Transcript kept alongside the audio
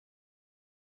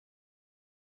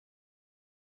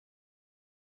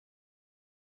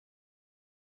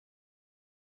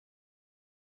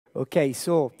Okay,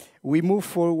 so we move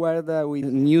forward with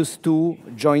News 2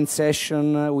 joint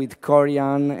session with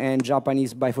Korean and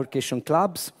Japanese bifurcation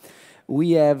clubs.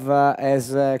 We have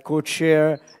as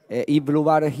co-chair Yves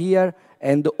Louvard here,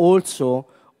 and also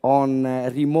on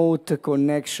remote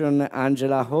connection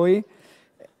Angela Hoye.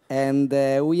 And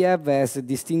we have as a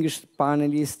distinguished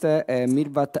panelist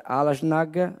Mirvat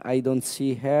Alasnag. I don't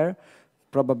see her.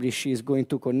 Probably she is going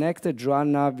to connect.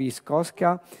 Joanna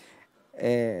Wykrzykowska.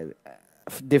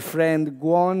 The friend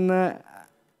Gwon,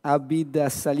 Abid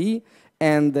Assali,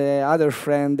 and the other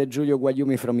friend Giulio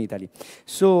Guagliumi from Italy.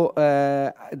 So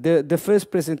the first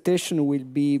presentation will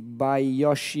be by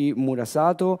Yoshi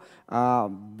Murasato, a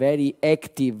very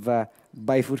active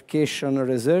bifurcation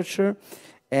researcher,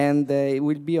 and it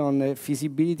will be on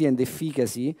feasibility and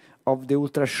efficacy of the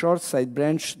ultra-short side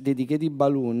branch dedicated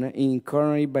balloon in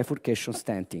coronary bifurcation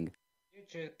stenting.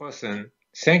 Person,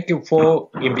 thank you for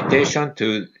invitation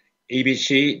to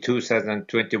EBC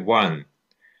 2021.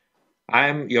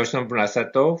 I'm Yoshi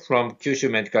Murasato from Kyushu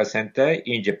Medical Center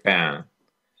in Japan.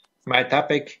 My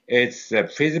topic is the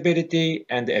feasibility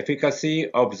and efficacy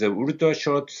of the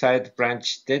ultra-short side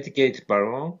branch dedicated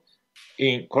balloon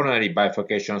in coronary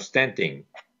bifurcation stenting.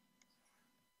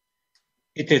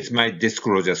 It is my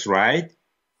disclosure slide.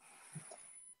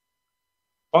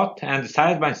 POT and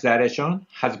side branch dilation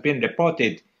has been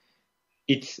reported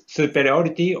its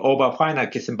superiority over final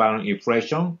kissing balloon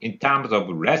inflation in terms of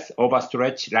less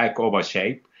overstretch like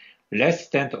overshape, less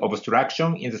stent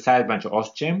obstruction in the side branch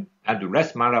ostium, and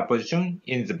less malapposition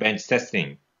in the bench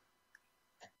testing.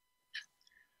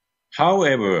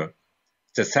 However,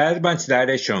 the side branch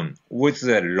dilation with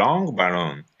the long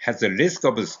balloon has a risk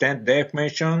of stent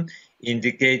deformation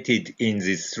indicated in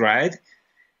this slide.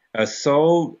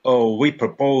 So we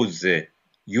propose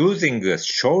using a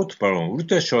short balloon,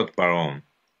 ultra short balloon,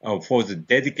 for the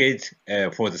dedicated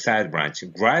for the side branch,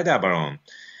 glider balloon.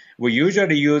 We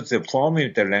usually use the 4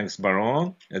 mm length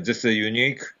balloon. This is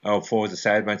unique for the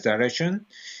side branch dilation.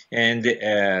 And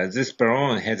this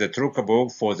balloon has a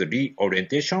truckable for the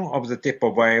reorientation of the tip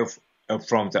of wave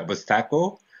from the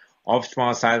obstacle,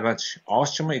 optimal side branch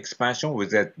ostium expansion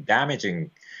without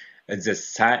damaging this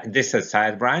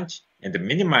side branch, and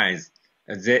minimize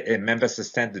the member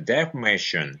stent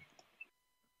deformation.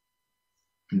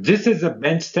 This is a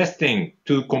bench testing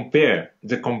to compare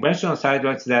the conventional side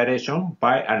branch dilation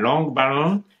by a long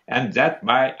balloon and that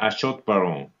by a short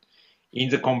balloon. In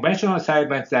the conventional side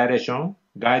branch dilation,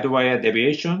 guide wire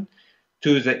deviation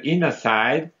to the inner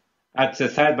side at the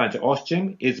side branch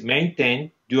ostium is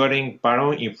maintained during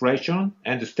balloon inflation,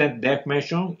 and stent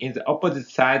deformation in the opposite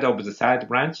side of the side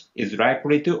branch is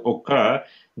likely to occur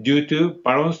due to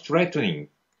balloon straightening.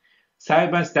 Side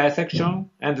branch dissection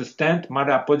and stent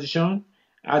malapposition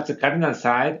at the cardinal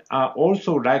side are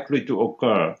also likely to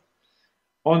occur.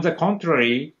 On the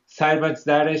contrary, side branch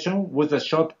dilation with a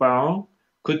short balloon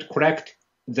could correct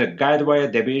the guide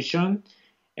wire deviation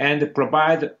and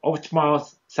provide optimal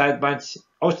side branch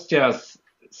osseous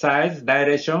size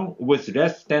dilation with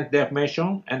less stent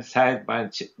deformation and side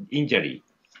branch injury.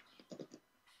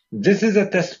 This is a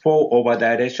test for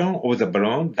overdilation of the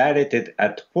balloon dilated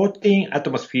at 14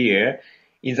 atmosphere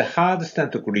in the hard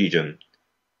stentic region.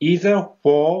 Either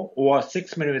 4 or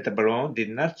 6 mm balloon did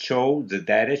not show the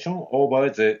dilation over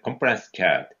the compliance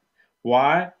curve,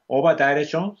 while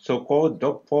overdilation, so-called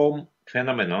dog form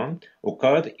phenomenon,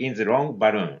 occurred in the long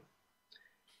balloon.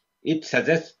 It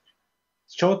suggests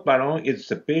short balloon is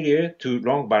superior to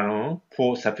long balloon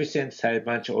for sufficient side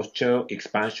branch ostial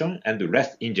expansion and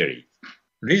less injury.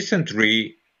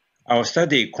 Recently, our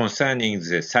study concerning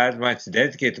the side branch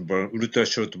dedicated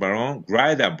ultra-short balloon,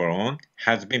 glider balloon,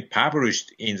 has been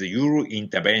published in the Euro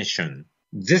Intervention.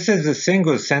 This is a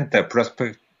single-center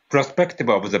prospective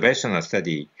observational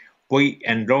study. We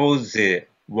enrolled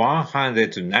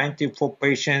 194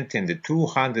 patients in the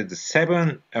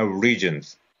 207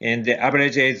 regions, and the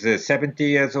average age is 70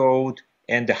 years old,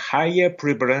 and the higher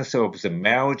prevalence of the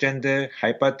male gender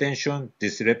hypertension,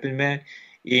 dyslipidemia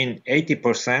in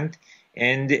 80%,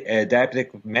 and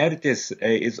diabetic mellitus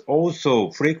is also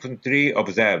frequently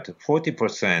observed,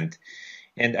 40%,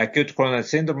 and acute coronary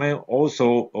syndrome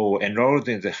also enrolled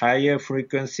in the higher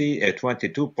frequency at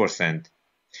 22%.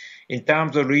 In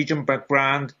terms of region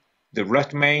background, the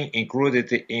left main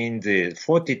included in the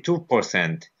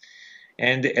 42%,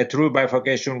 and a true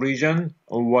bifurcation region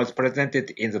was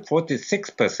presented in the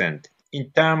 46%.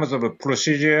 In terms of a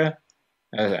procedure,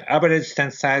 average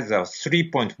stent size of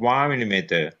 3.1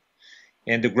 mm,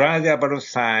 and the glider balloon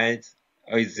size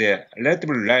is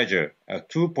relatively larger,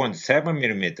 2.7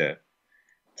 mm.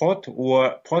 POT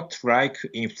or POT-like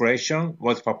inflation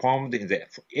was performed in the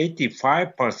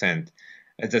 85%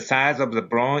 The size of the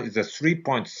balloon is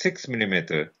 3.6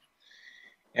 millimeter.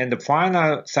 And the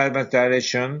final sideband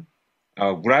dilation,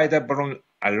 glider balloon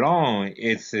alone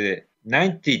is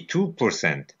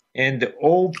 92%. And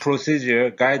all procedure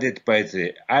guided by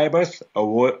the IVUS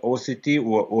or OCT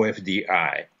or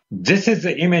OFDI. This is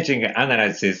the imaging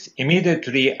analysis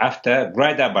immediately after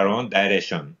glider balloon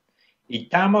dilation. In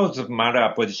terms of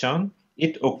malapposition,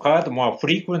 it occurred more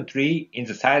frequently in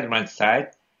the side branch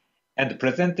side and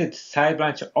presented side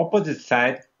branch opposite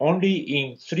side only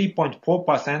in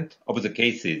 3.4% of the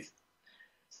cases.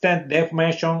 Stent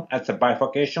deformation at the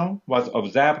bifurcation was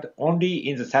observed only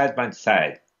in the side branch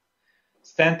side.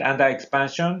 Stent under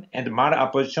expansion and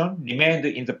malapposition remained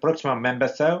in the proximal member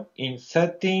cell in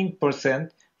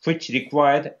 13%, which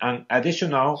required an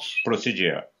additional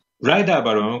procedure. Glider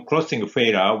balloon crossing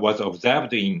failure was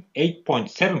observed in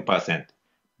 8.7%,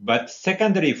 but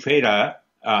secondary failure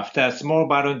after small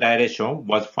balloon dilation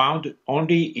was found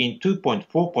only in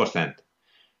 2.4%.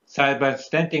 Sideband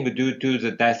stenting due to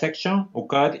the dissection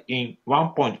occurred in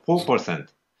 1.4%.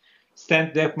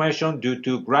 Stent deformation due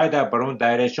to glider balloon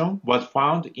dilation was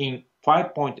found in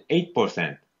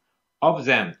 5.8%. Of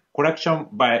them, correction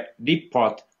by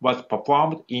POLBOS was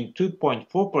performed in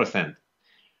 2.4%.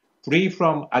 Free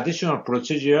from additional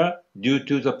procedure due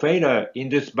to the failure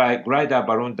induced by glider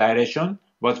balloon dilation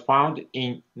was found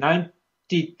in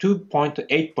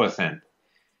 92.8%.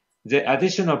 The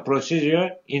additional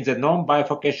procedure in the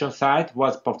non-bifurcation site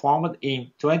was performed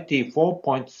in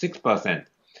 24.6%.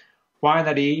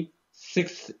 Finally,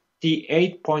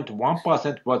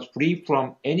 68.1% was free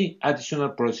from any additional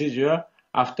procedure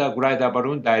after glider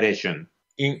balloon dilation.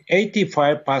 In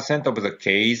 85% of the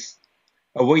case,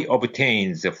 we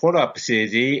obtained the follow-up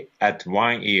CAG at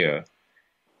 1 year.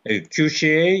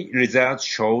 QCA results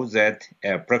show that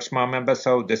proximal member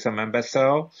cell, distal member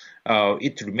cell,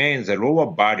 it remains a lower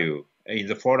value in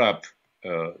the follow-up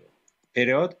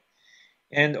period.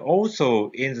 And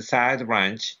also in the side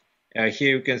branch,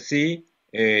 here you can see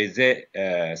the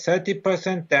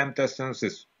 30% diameter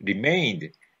stenosis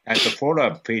remained at the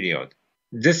follow-up period.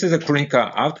 This is a clinical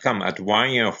outcome at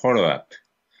 1 year follow-up.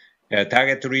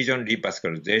 Target region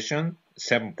revascularization,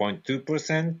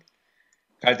 7.2%,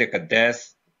 cardiac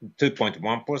death,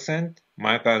 2.1%,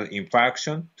 myocardial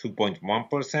infarction,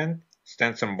 2.1%,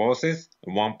 stent thrombosis,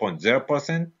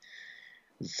 1.0%.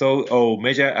 So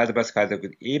major adverse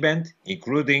cardiac event,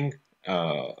 including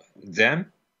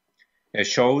them,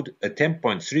 showed a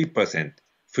 10.3%,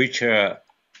 which are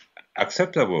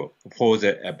acceptable for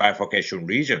the bifurcation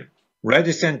region.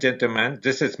 Ladies and gentlemen,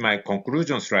 this is my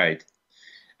conclusion slide.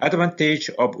 Advantage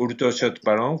of ultrashort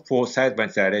balloon for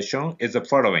sideband dilation is the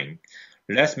following.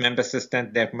 Less member cell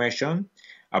stent deformation,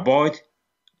 avoid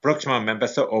proximal member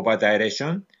cell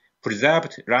overdilation,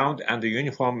 preserved round and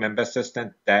uniform member cell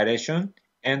stent dilation,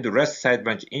 and less side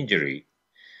branch injury.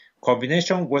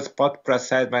 Combination with POT plus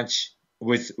side branch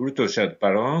with ultrashort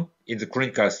balloon in the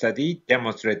clinical study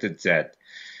demonstrated that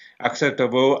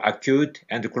acceptable acute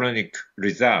and chronic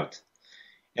result.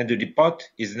 And the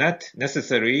report is not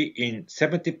necessary in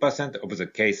 70% of the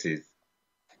cases.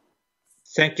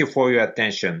 Thank you for your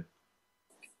attention.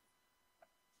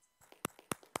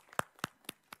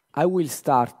 I will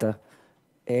start.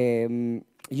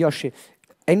 Yoshi,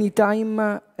 anytime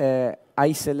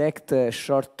I select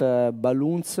short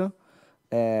balloons,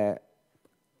 I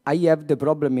have the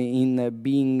problem in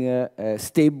being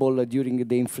stable during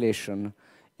the inflation.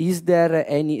 Is there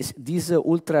any, this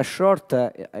ultra short,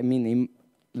 I mean,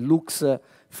 looks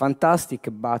fantastic,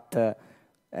 but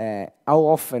how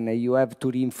often you have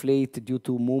to reinflate due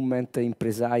to movement in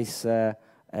precise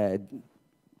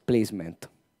placement?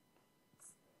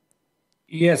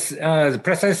 Yes, the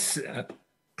precise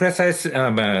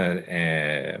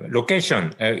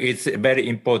location is very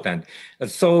important.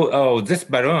 So this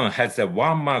balloon has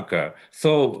one marker.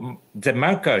 So the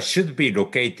marker should be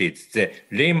located the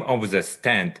rim of the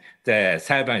stent, the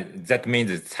side branch, that means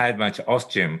the side branch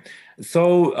ostium.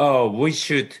 So we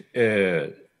should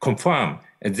confirm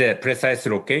the precise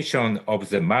location of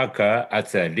the marker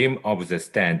at the rim of the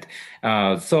stent.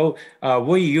 So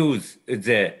we use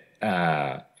the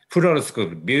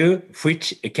fluoroscopic view,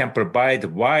 which can provide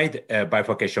wide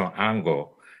bifurcation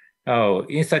angle.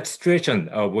 In such situation,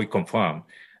 we confirm.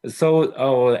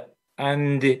 So,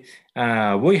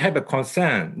 we have a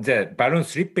concern that balloon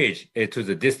slippage to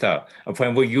the distal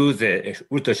when we use a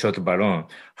ultra-short balloon.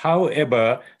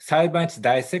 However, side branch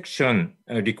dissection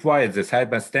requires the side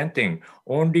branch stenting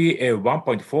only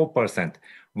 1.4%,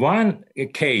 One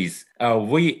case,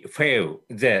 we fail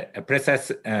the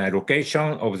precise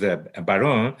location of the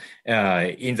balloon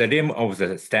in the rim of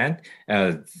the stent,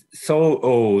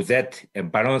 so that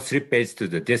balloon slippage to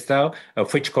the distal,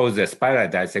 which causes a spiral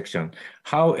dissection.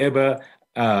 However,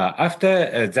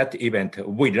 after that event,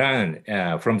 we learn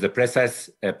from the precise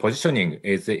positioning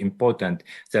is important.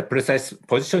 The precise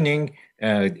positioning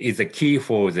is the key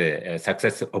for the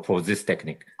success of this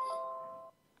technique.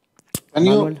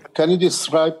 Can you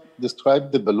describe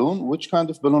the balloon? Which kind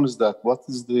of balloon is that? What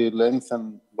is the length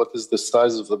and what is the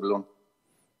size of the balloon?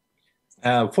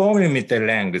 4mm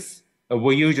length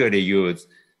we usually use.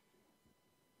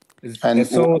 And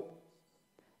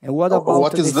what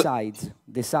about the sides?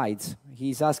 The sides.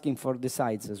 He's asking for the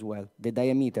sides as well. The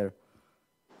diameter.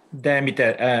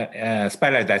 Diameter,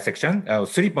 spiral dissection,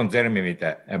 3.0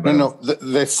 millimeter. No,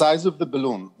 the size of the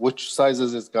balloon. Which size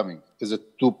is it coming? Is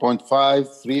it 2.5,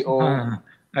 3.0?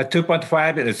 2.5,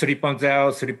 3.0,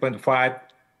 3.5.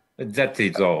 That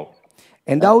is all.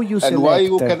 And how you select? And why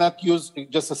you cannot use?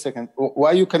 Just a second.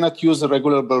 Why you cannot use a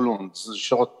regular balloon?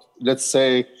 Short. Let's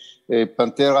say a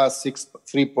Pantera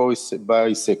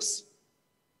 3.6.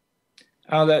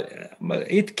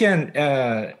 It can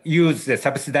use the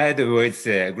subsidized with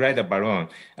glider balloon.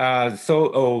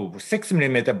 So 6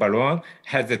 millimeter balloon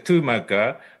has a 2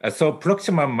 marker. So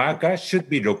proximal marker should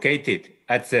be located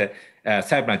at the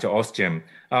side branch ostium.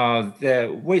 Our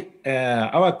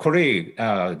colleague,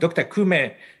 Dr.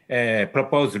 Kume,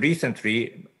 proposed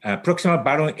recently proximal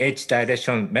balloon edge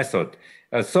dilation method.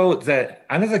 So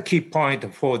another key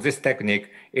point for this technique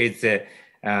is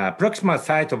proximal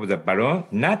side of the balloon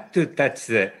not to touch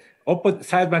the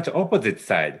side branch opposite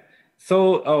side.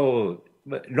 So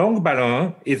long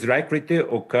balloon is likely to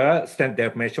occur stent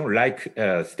deformation like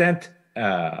stent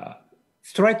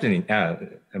straightening,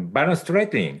 balloon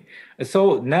straightening.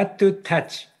 So not to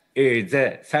touch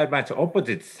the side branch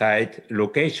opposite side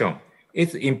location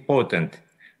is important.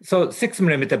 So 6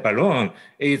 millimeter balloon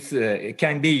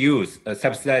can be used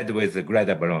subsidized with a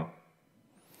glider balloon.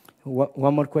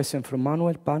 One more question from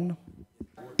Manuel Pan.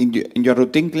 In your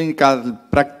routine clinical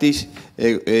practice,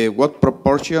 what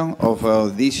proportion of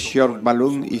this short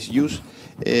balloon is used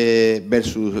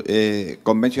versus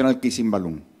conventional kissing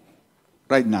balloon?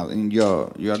 Right now, in your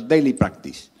daily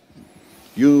practice,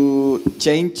 you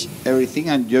change everything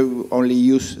and you only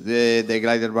use the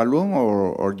glider balloon,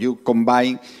 or you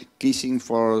combine kissing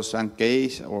for some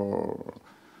case, or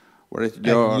what is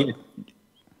your...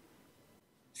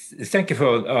 Thank you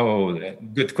for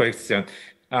good question.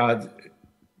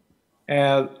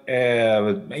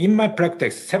 In my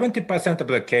practice, 70% of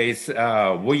the case,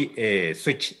 we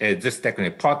switch this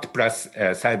technique, POT plus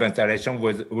side branch dilation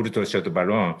with ultrashort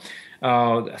balloon.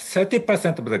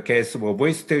 30% of the case,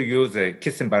 we still use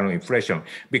kissing balloon inflation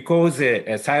because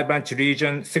side branch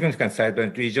region, significant side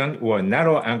branch region, or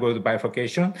narrow angled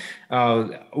bifurcation,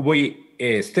 we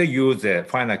still use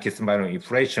final kissing balloon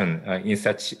inflation in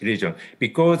such region,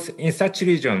 because in such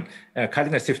region,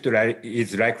 cardinal shift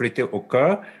is likely to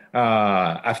occur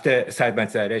after side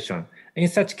branch dilation. In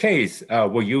such case,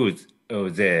 we use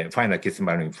the final kissing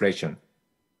balloon inflation.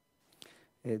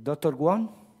 Dr. Gwon?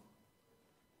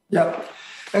 Yeah,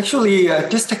 actually,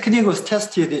 this technique was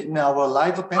tested in our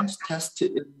live bench test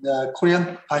in the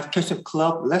Korean Bifurcation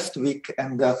Club last week,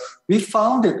 and we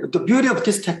found that the beauty of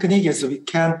this technique is we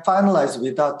can finalize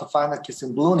without the final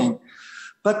kissing ballooning.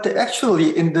 But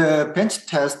actually, in the bench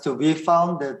test, we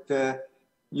found that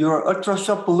your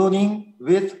ultra-short ballooning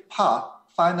with part,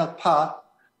 final part,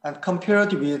 and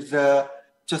compared with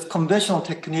just conventional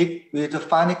technique with the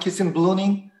final kissing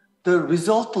ballooning, the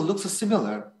result looks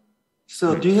similar.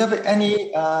 So do you have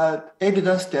any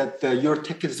evidence that your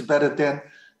technique is better than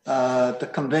the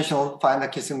conventional final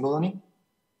kissing ballooning?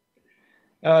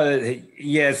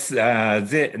 Yes,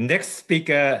 the next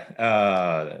speaker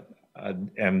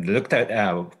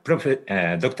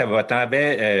Dr.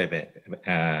 Watanabe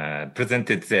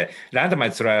presented the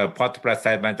randomized trial POT plus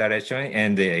side branch dilation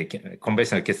and the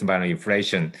conventional kissing balloon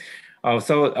inflation.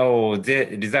 So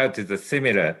the result is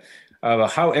similar.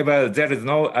 However, there is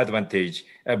no advantage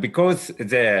because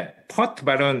the POT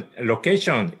balloon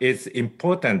location is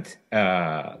important,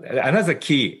 another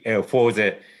key for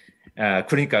the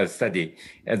clinical study.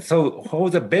 And so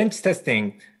for the bench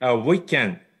testing, we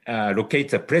can locate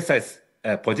the precise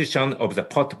position of the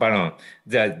POT balloon.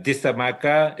 The distal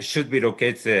marker should be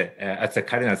located at the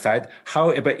cardinal side.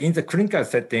 However, in the clinical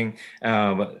setting,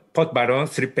 POT balloon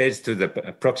slippage to the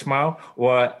proximal,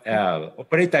 or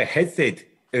operator hesitate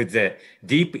the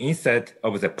deep insert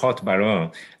of the POT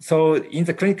balloon. So in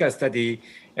the clinical study,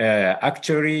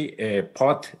 actually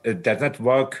POT does not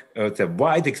work the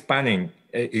wide expanding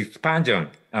expansion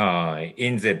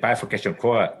in the bifurcation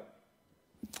core.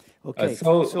 Okay.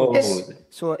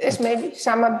 Is maybe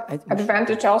some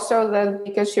advantage also that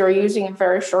because you're using a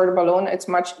very short balloon, it's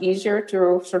much easier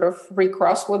to sort of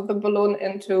recross with the balloon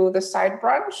into the side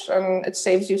branch, and it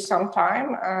saves you some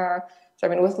time. So I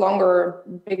mean, with longer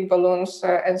big balloons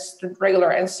and regular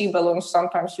NC balloons,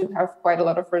 sometimes you have quite a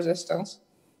lot of resistance.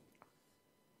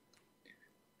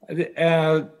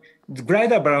 The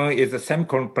glider balloon is a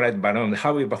semi-compressed balloon,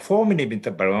 however, 4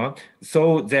 millimeter balloon.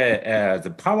 So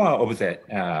the power of the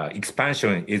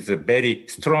expansion is very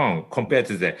strong compared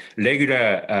to the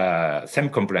regular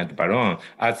semi-compressed balloon,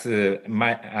 as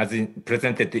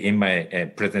presented in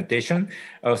my presentation.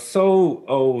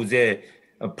 The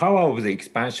power of the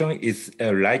expansion is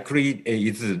likely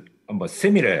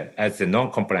similar as the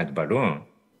non-compressed balloon.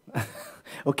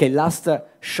 Okay, last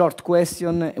short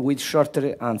question with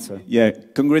shorter answer. Yeah,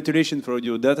 congratulations for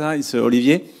your data. It's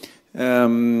Olivier.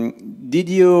 Did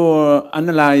you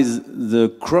analyze the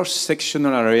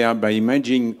cross-sectional area by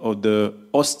imaging of the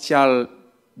ostial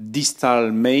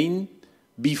distal main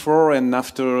before and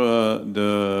after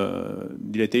the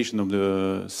dilatation of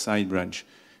the side branch?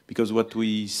 Because what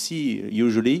we see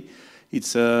usually, it's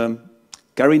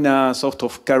sort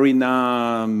of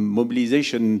carina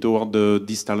mobilization toward the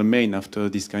distal main after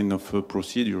this kind of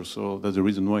procedure. So that's the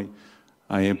reason why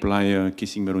I apply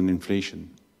kissing balloon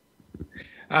inflation.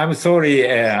 I'm sorry,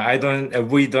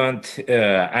 we don't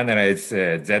analyze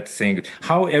that thing.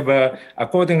 However,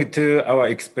 according to our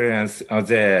experience,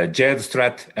 the gel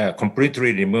strut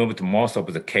completely removed most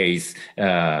of the case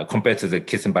compared to the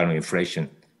kissing balloon inflation.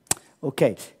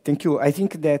 Okay, thank you. I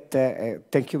think that,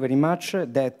 thank you very much,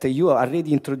 that you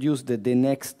already introduced the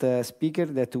next speaker,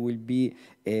 that will be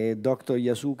Dr.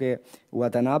 Yusuke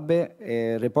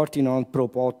Watanabe, reporting on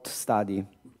PROPOT study.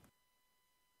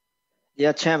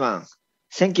 Dear Chairman,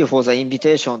 thank you for the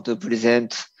invitation to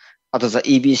present at the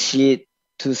EBC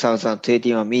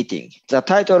 2021 meeting. The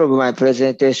title of my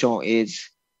presentation is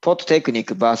POT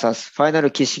technique versus final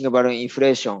kissing balloon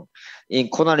inflation in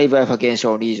coronary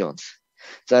bifurcation lesions.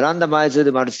 The randomized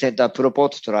multicenter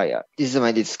PROPOT trial. This is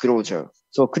my disclosure.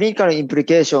 So clinical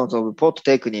implications of POT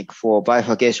technique for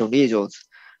bifurcation lesions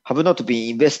have not been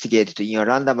investigated in a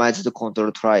randomized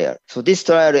control trial. So this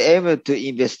trial aimed to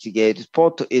investigate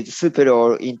POT is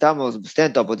superior in terms of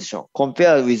stent position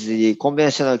compared with the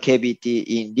conventional KBT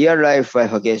in real-life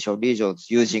bifurcation lesions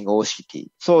using OCT.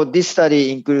 So this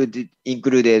study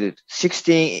included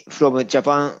 16 from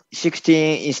Japan,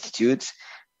 16 institutes,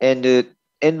 and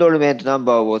enrollment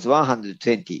number was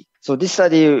 120. So this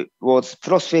study was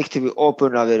prospective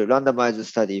open-label randomized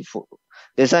study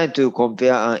designed to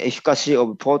compare an efficacy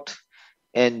of POT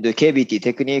and the KBT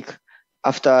technique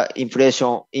after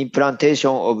implantation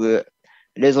of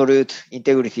resolute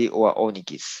integrity or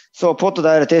onyx. So POT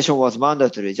dilatation was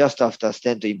mandatory just after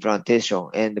stent implantation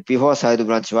and before side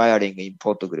branch wiring in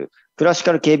POT group.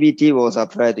 Classical KBT was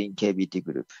applied in KBT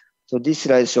group. So this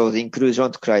slide shows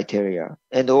inclusion criteria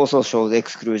and also shows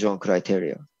exclusion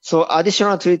criteria. So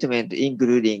additional treatment,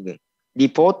 including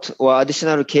report or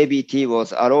additional KBT,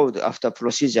 was allowed after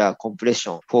procedure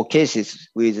compression for cases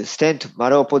with stent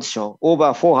malposition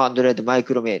over 400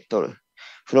 micrometers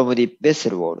from the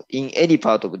vessel wall in any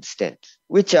part of the stent.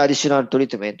 Which additional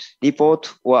treatment,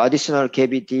 report or additional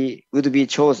KBT would be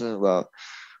chosen were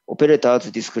operator's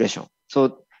discretion.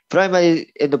 So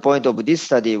primary endpoint of this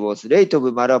study was rate of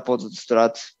malapposed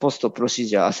strut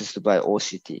post-procedure assessed by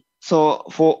OCT. So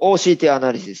for OCT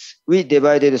analysis, we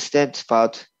divided stent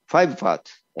part, 5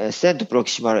 parts, stent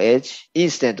proximal edge,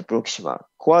 in-stent proximal,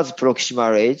 quads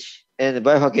proximal edge, and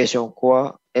bifurcation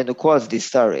core, and quads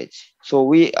distal edge. So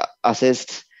we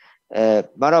assessed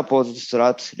malapposed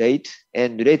strut rate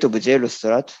and rate of gel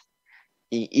strut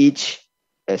in each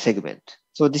segment.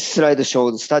 So this slide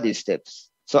shows study steps.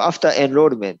 So after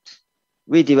enrollment,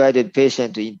 we divided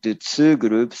patients into 2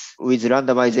 groups with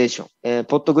randomization.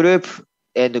 POT group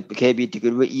and KBT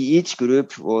group, each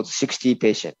group was 60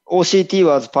 patients. OCT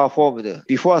was performed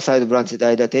before side branch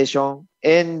dilatation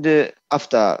and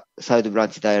after side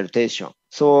branch dilatation.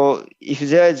 So if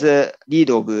there is a need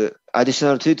of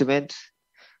additional treatment,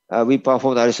 we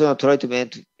performed additional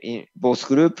treatment in both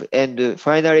groups, and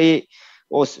finally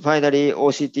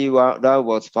OCT round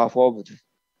was performed,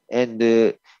 and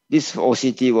this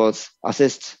OCT was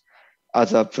assessed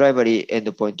as a primary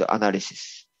endpoint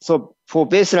analysis. So for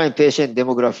baseline patient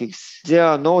demographics, there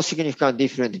are no significant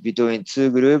difference between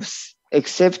 2 groups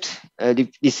except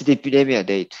dyslipidemia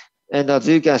date. And as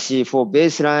you can see, for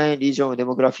baseline lesion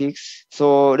demographics,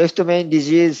 so left main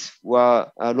disease were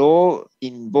low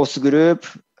in both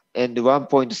groups, and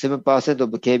 1.7% of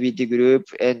KBT group,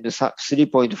 and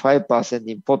 3.5%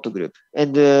 in POT group.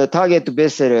 And the target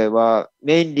vessel were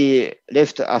mainly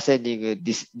left anterior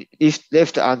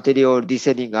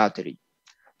descending artery,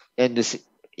 and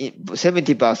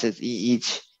 70% in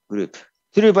each group.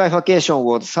 Through bifurcation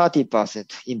was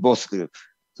 30% in both groups.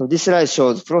 So this slide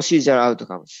shows procedural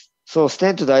outcomes. So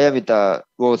stent diameter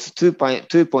was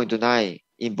 2.9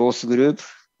 in both groups.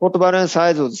 Pot balloon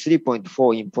size was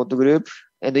 3.4 in pot group.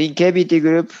 And in KBT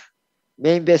group,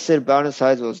 main vessel balloon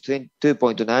size was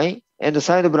 2.9, and the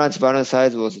side branch balloon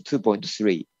size was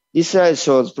 2.3. This slide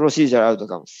shows procedural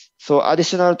outcomes. So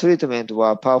additional treatment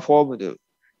were performed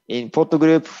in pot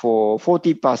group for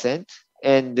 40%,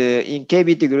 and in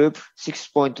KBT group,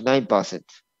 6.9%.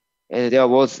 And there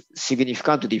was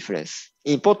significant difference.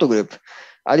 In pot group,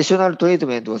 additional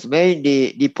treatment was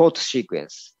mainly report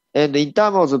sequence. And in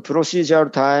terms of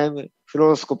procedural time,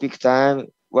 fluoroscopic time,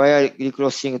 wire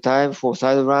recrossing time for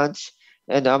side branch,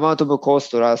 and amount of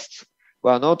contrast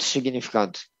were not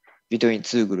significant between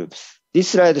two groups. This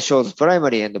slide shows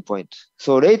primary endpoint.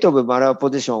 So rate of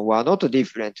malposition were not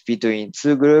different between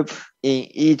two groups in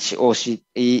each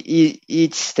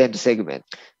stent segment,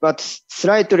 but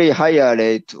slightly higher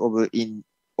rate for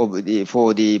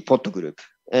the pot group.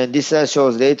 And this slide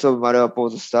shows rates of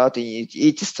malpos start in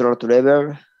each stroke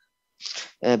level,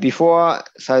 before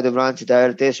side branch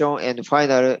dilatation and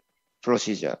final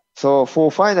procedure. So for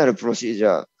final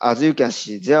procedure, as you can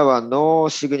see, there were no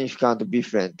significant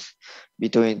difference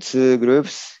between two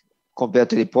groups compared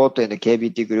to the pot and the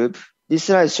KBT group. This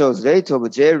slide shows rate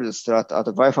of gel strut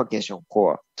at bifurcation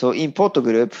core. So in pot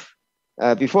group,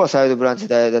 before side branch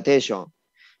dilatation,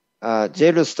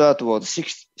 gel strut was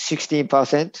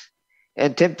 16%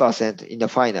 and 10% in the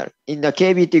final. In the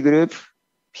KBT group,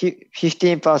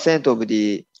 15% of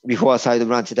the before side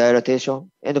branch dilatation,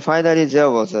 and finally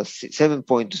there was a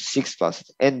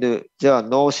 7.6%, and there are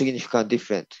no significant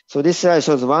difference. So this slide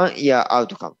shows 1 year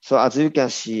outcome. So as you can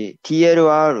see,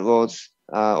 TLR was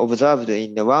observed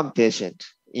in one patient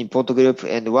in pot group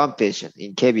and one patient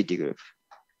in KBT group.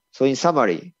 So in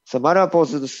summary, so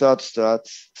malposed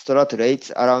strut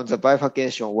rates around the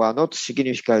bifurcation were not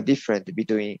significantly different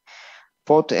between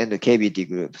pot and KBT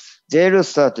groups. Gel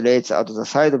strut rates at the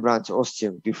side branch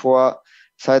ostium before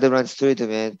side branch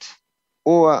treatment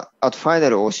or at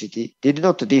final OCT did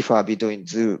not differ between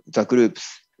the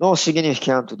groups. No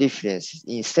significant difference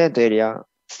in stent area,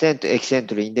 stent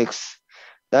eccentric index,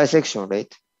 dissection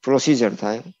rate, procedure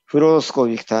time,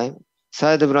 fluoroscopic time,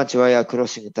 side branch wire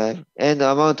crossing time, and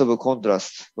amount of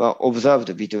contrast were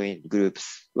observed between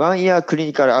groups. 1 year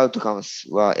clinical outcomes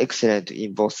were excellent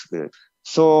in both groups.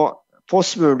 So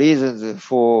possible reasons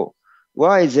for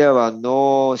why there were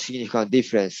no significant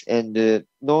difference and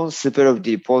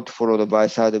non-superiority pot followed by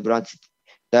side branch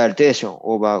dilatation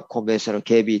over conventional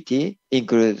KBT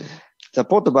include the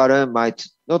pot balloon might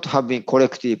not have been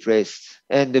correctly placed,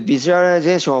 and the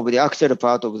visualization of the axial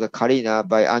part of the carina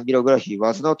by angiography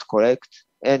was not correct,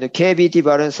 and the KBT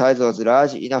balloon size was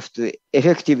large enough to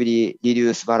effectively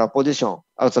reduce malposition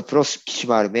at the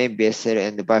proximal main vessel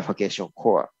and bifurcation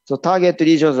core. So target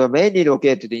lesions are mainly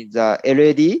located in the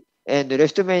LAD, and the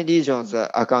left main lesions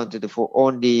are accounted for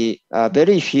only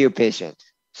very few patients,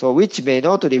 so which may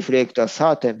not reflect a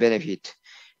certain benefit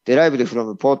derived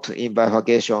from pot in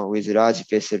bifurcation with large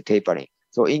vessel tapering.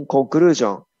 So in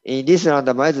conclusion, in this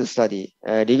randomized study,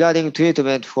 regarding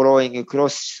treatment following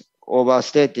crossover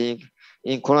stenting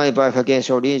in coronary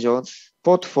bifurcation lesions,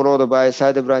 pot followed by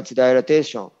side branch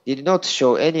dilatation did not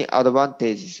show any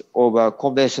advantages over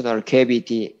conventional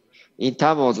KBT in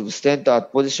terms of stent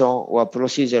at position or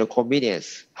procedural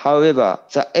convenience. However,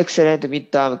 the excellent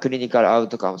midterm clinical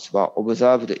outcomes were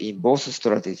observed in both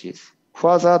strategies.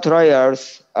 Further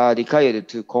trials are required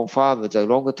to confirm the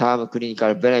long-term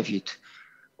clinical benefit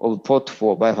of pot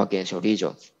for bifurcation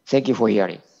lesions. Thank you for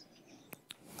hearing.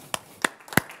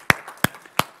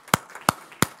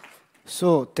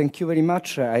 So thank you very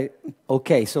much.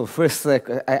 Okay, so first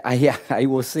I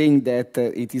was saying that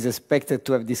it is expected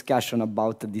to have discussion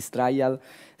about this trial.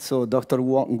 So Dr.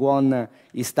 Gwon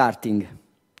is starting.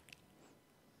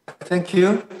 Thank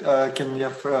you. Give me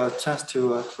a chance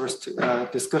to first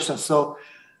discussion. So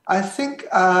I think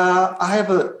I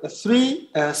have 3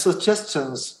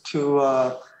 suggestions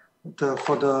for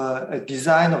the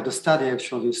design of the study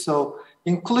actually. So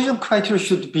inclusion criteria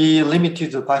should be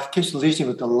limited to bifurcation lesion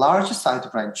with a large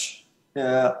side branch,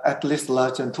 at least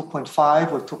larger than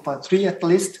 2.5 or 2.3 at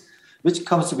least, which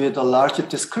comes with a larger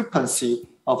discrepancy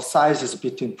of sizes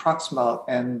between proximal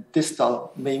and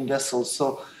distal main vessels.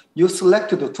 So you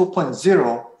selected the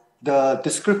 2.0, the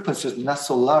discrepancy is not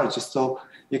so large, so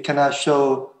you cannot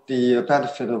show the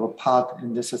benefit of a part in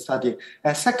this study.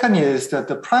 And second is that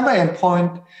the primary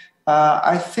endpoint,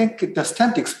 I think the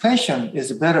stent expansion is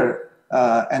better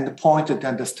endpoint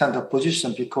than the standard position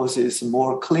because it's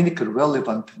more clinically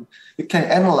relevant. You can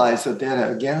analyze the data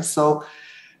again. So,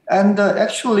 and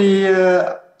actually,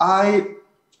 if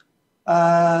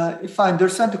I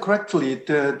understand correctly,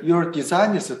 your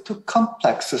design is too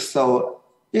complex. So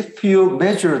if you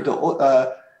measure the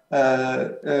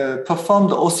perform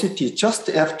the OCT just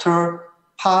after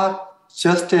POT,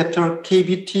 just after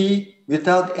KBT,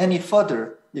 without any further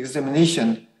examination,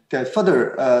 the further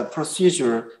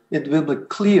procedure, it will be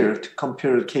clear to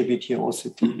compare KBT and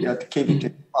OCT at KBT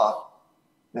and POT.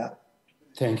 Yeah.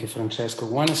 Thank you, Francesco.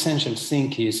 One essential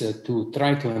thing is to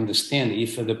try to understand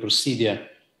if the procedure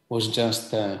was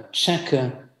just checked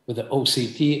with the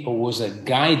OCT or was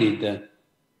guided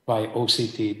by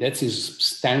OCT. That is a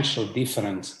substantial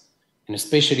difference. And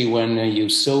especially when you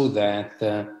saw that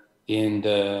in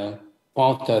the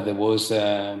POT there was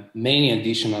many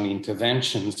additional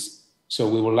interventions. So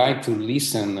we would like to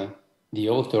listen the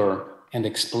author and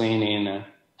explaining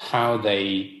how they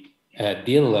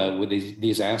deal with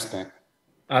this aspect.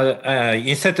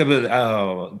 Instead of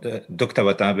Dr.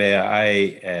 Watanabe,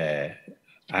 I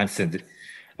answered.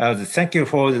 Thank you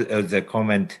for the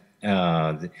comment.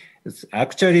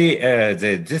 Actually,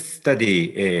 this study,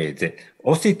 the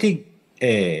OCT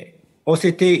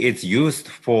is used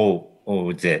for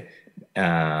the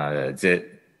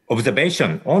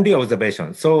observation, only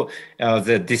observation. So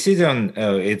the decision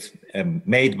is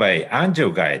made by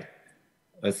angio guide.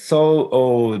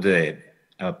 So the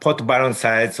pot balloon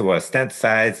size or stent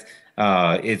size,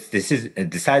 it's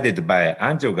decided by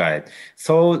angio guide.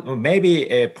 So maybe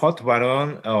a pot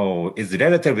balloon is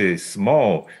relatively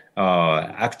small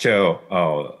actual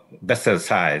vessel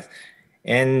size.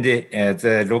 And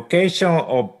the location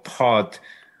of pot,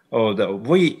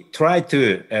 we try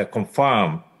to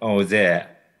confirm the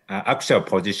actual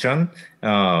position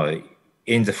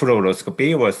in the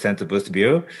fluoroscopy or stent boost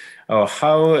view.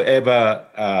 However,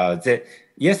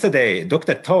 yesterday,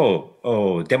 Dr.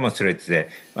 To demonstrated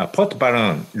the pot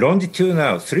balloon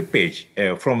longitudinal slippage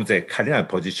from the cardinal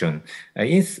position.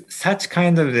 In such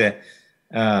kind of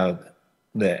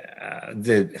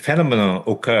the phenomenon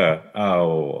occur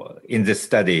in this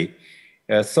study.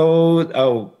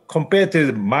 So compared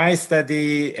to my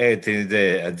study, to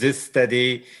this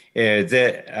study,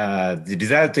 the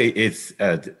result is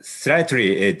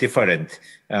slightly different.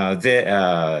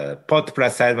 The pot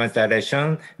plus sideways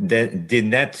dilation did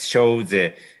not show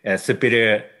the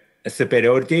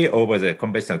superiority over the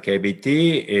conventional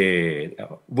KBT.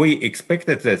 We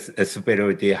expected the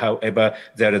superiority, however,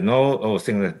 there is no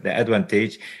single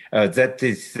advantage. That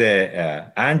is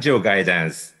the angio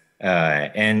guidance.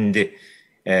 And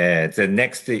the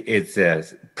next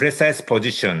is precise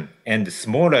position and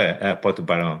smaller pot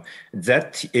balloon.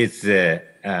 That is the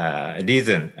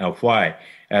reason why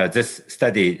this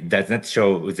study does not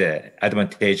show the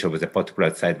advantage of the pot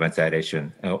plus sideways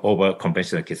dilation over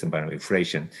conventional kiss and balloon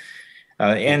inflation.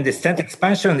 And the stent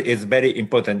expansion is very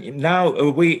important. Now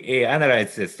we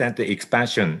analyze the stent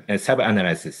expansion and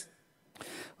sub-analysis.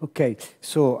 Okay,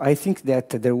 so I think that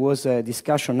there was a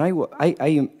discussion.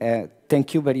 I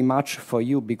thank you very much for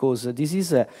you because this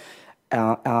is an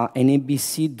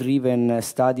ABC-driven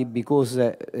study because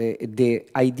the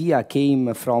idea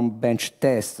came from bench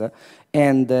test,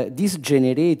 and this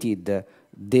generated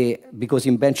because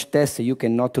in bench test you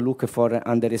cannot look for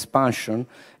under expansion,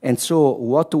 and so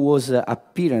what was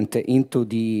apparent into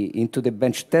the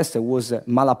bench test was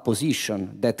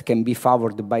malapposition that can be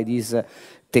favored by this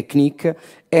technique,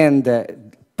 and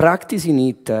practicing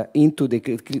it into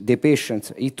the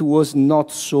patients, it was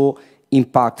not so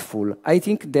impactful. I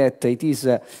think that it is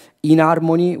in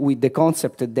harmony with the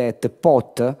concept that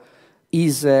POT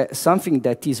is something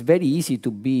that is very easy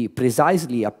to be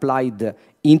precisely applied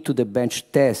into the bench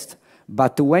test.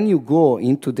 But when you go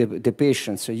into the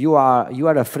patients, you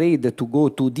are afraid to go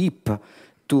too deep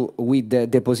with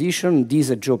the position.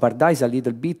 This jeopardizes a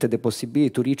little bit the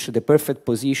possibility to reach the perfect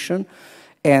position.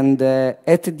 And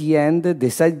at the end,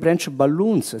 the side branch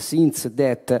balloons, since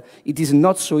that it is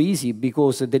not so easy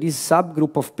because there is a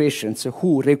subgroup of patients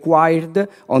who required,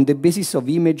 on the basis of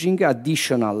imaging,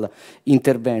 additional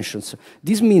interventions.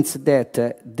 This means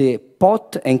that the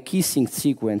pot and kissing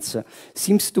sequence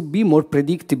seems to be more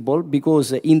predictable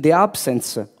because in the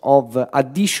absence of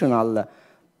additional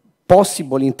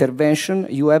possible intervention,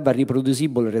 you have a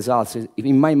reproducible results.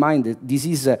 In my mind, this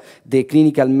is the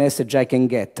clinical message I can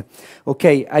get.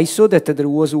 Okay, I saw that there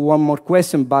was one more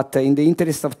question, but in the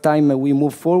interest of time, we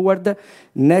move forward.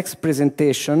 Next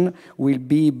presentation will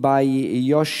be by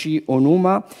Yoshi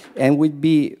Onuma and will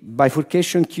be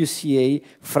Bifurcation QCA,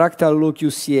 Fractal Law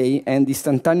QCA, and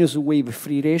instantaneous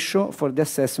wave-free ratio for the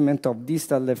assessment of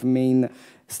distal left main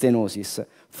stenosis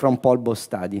from POLBOS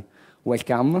study.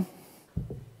 Welcome.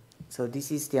 So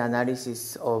this is the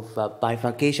analysis of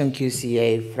Bifurcation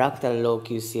QCA, Fractal Law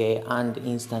QCA, and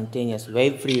instantaneous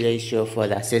wave-free ratio for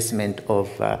the assessment of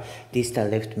distal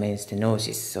left main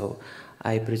stenosis. So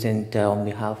I present on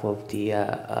behalf of the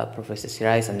Professor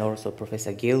Sirais and also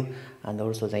Professor Gil, and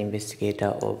also the investigator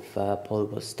of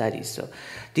POLBOS studies. So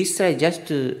this slide just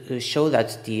to show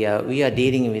that we are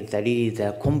dealing with really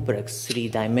the complex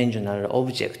three-dimensional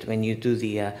object when you do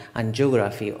the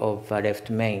angiography of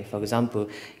left main. For example,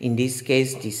 in this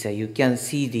case, you can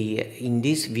see in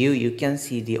this view, you can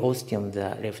see the ostium,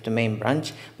 the left main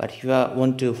branch, but if you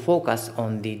want to focus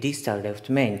on the distal left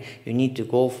main, you need to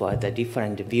go for the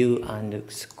different view and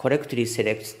correctly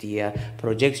select the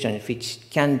projection which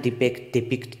can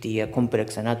depict the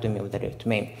complex anatomy of the left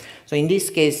main. So in this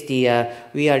case, we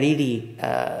are really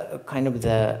kind of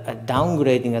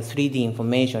downgrading the 3D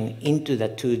information into the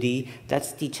 2D.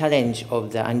 That's the challenge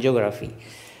of the angiography.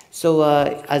 So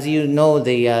as you know,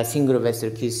 the single vessel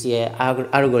QCA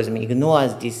algorithm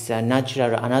ignores this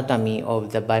natural anatomy of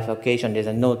the bifurcation. There's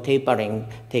no tapering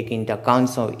taken into account.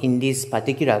 So in this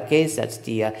particular case, that's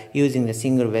using the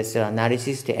single vessel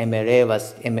analysis, the MLD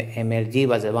was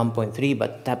 1.3,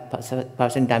 but that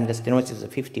percent time the stenosis was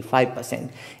 55%.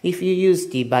 If you use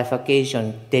the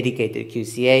bifurcation dedicated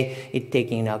QCA, it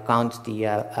taking into account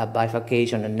the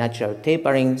bifurcation and natural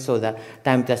tapering, so the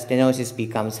time the stenosis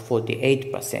becomes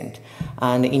 48%.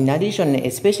 And in addition,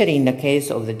 especially in the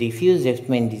case of the diffuse left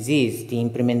main disease, the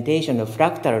implementation of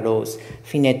fractal laws,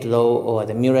 Finette law or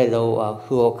the Murray law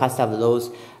or Kassav laws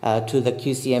to the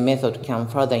QCA method can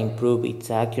further improve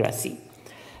its accuracy.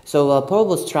 So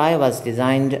POLBOS trial was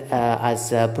designed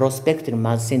as a prospective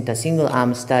multi-center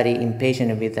single-arm study in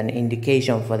patients with an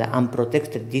indication for the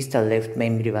unprotected distal left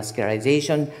main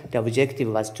revascularization. The objective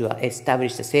was to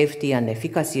establish the safety and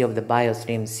efficacy of the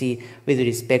BioStream C with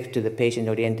respect to the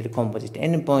patient-oriented composite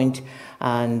endpoint,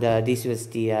 and this was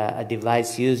the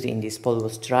device used in this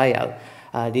POLBOS trial.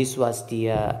 This was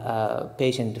the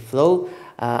patient flow.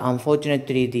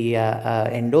 Unfortunately, the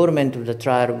enrollment of the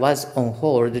trial was on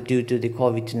hold due to the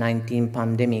COVID-19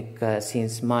 pandemic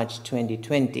since March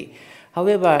 2020.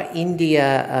 However, in the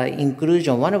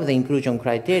inclusion, one of the inclusion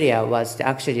criteria was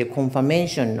actually a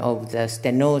confirmation of the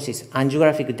stenosis,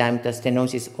 angiographic diameter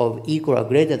stenosis of equal or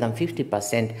greater than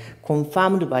 50%,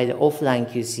 confirmed by the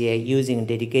offline QCA using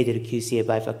dedicated QCA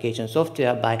bifurcation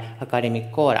software by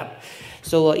academic core-lab.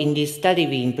 So in this study,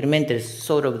 we implemented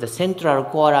sort of the central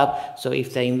core-lab. So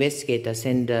if the investigator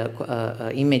send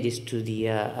images to the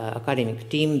academic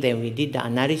team, then we did the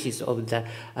analysis of the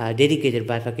dedicated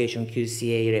bifurcation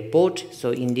QCA report.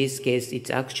 So in this case, it's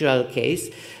actual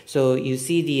case. So you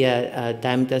see the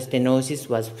diameter stenosis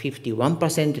was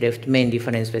 51%, left main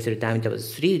difference vessel diameter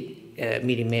was 3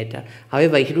 millimeter.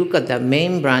 However, if you look at the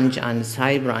main branch and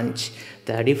side branch,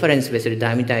 the reference vessel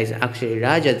diameter is actually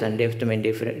larger than left main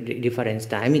difference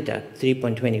diameter,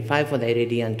 3.25 for the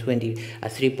LAD and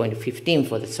 3.15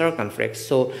 for the circumflex.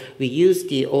 So we use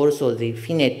also the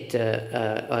Finette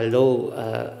law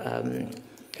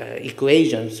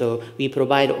equation. So we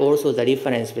provide also the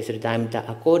reference vessel diameter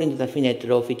according to the Finette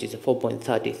law, which is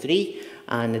 4.33,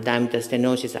 and the diameter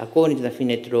stenosis according to the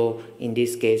Finette law in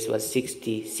this case was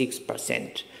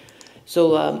 66%.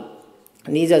 So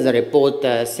these are the report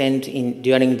sent in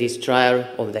during this trial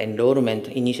of the enrollment,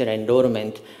 initial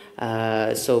enrollment.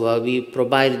 So we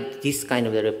provide this kind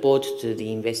of the report to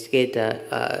the investigator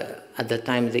at the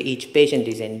time that each patient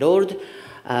is enrolled.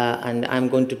 And I'm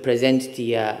going to present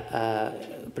the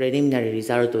preliminary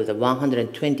result of the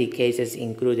 120 cases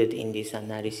included in this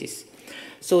analysis.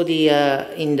 So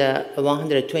in the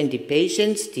 120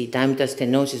 patients, the diameter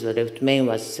stenosis of the left main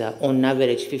was on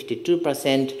average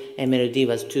 52%, MLD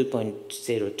was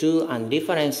 2.02, and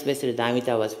difference vessel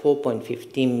diameter was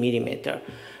 4.15 millimeter.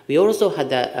 We also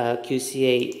had a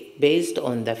QCA based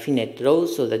on the Finette law,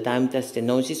 so the diameter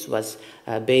stenosis was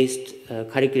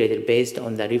calculated based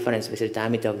on the reference vessel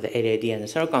diameter of the LAD and the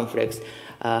circumflex.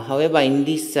 However, in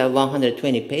this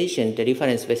 120 patients, the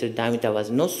reference vessel diameter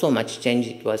was not so much changed.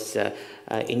 It was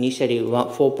initially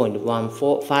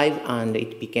 4.145 and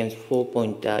it became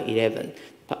 4.11.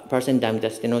 percent diameter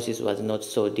stenosis was not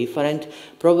so different,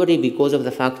 probably because of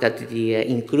the fact that the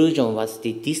inclusion was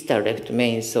the distal left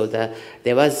main, so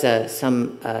there was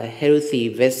some healthy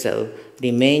vessel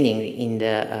remaining in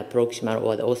the proximal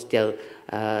or the ostial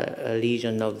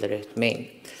lesion of the left main.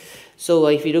 So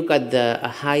if you look at the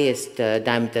highest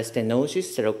diameter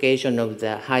stenosis, the location of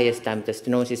the highest diameter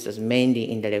stenosis was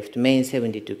mainly in the left main,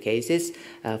 72 cases,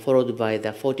 followed by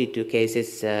the 42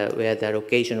 cases where the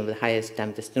location of the highest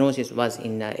diameter stenosis was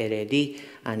in LAD,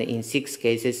 and in 6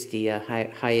 cases the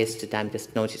highest diameter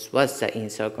stenosis was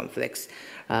in circumflex.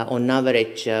 On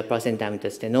average, percent diameter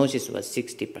stenosis was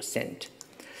 60%.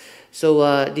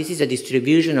 So this is a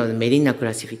distribution of the Medina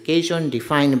classification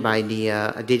defined by the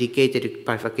dedicated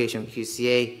Bifurcation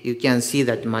QCA. You can see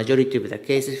that majority of the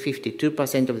cases,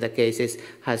 52% of the cases,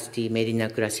 has the Medina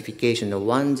classification of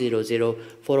 100,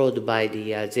 followed by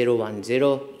the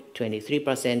 010,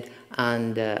 23%,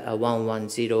 and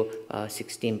 110,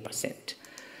 16%.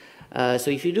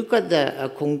 So if you look at the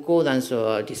concordance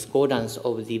or discordance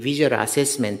of the visual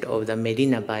assessment of the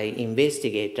Medina by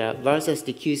investigator versus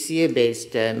the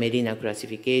QCA-based Medina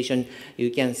classification,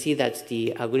 you can see that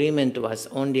the agreement was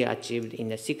only achieved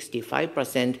in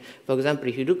 65%. For example,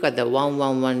 if you look at the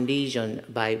 111 lesion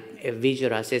by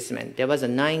visual assessment, there was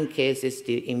 9 cases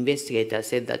the investigator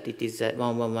said that it is a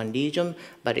 111 lesion,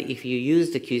 but if you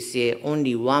use the QCA,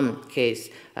 only 1 case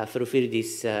fulfill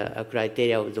this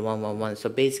criteria of the 111. So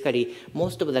basically,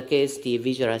 most of the case, the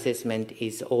visual assessment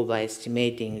is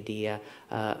overestimating the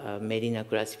Medina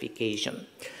classification.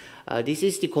 This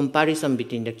is the comparison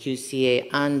between the QCA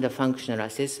and the functional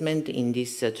assessment. In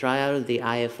this trial, the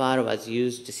IFR was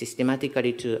used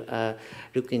systematically to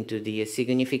look into the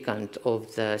significance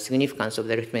of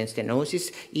the left main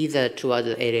stenosis, either toward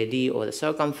the LAD or the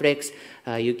circumflex.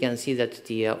 You can see that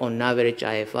the on average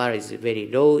IFR is very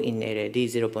low in LAD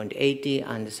 0.80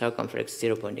 and the circumflex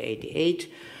 0.88.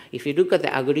 If you look at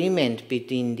the agreement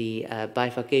between the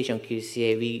Bifurcation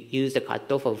QCA, we use the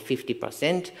cutoff of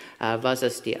 50%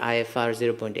 versus the IFR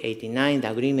 0.89. The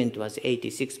agreement was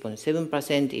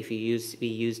 86.7%. If we use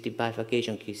the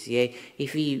Bifurcation QCA.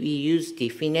 If we use the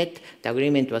FINET, the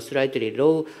agreement was slightly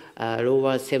lower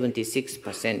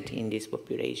 76% in this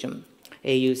population.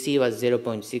 AUC was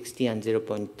 0.60 and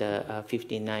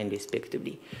 0.59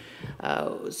 respectively.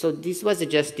 So this was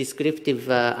just descriptive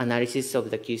analysis of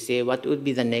the QCA. What would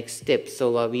be the next step?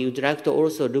 So we would like to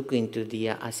also look into the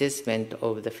assessment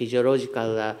of the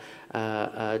physiological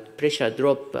pressure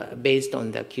drop based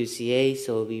on the QCA.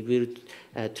 So we will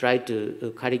try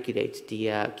to calculate the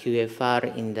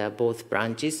QFR in the both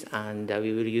branches, and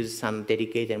we will use some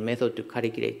dedicated method to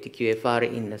calculate the QFR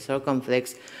in the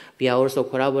circumflex. We are also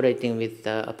collaborating with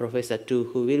Professor Tu,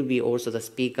 who will be also the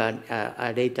speaker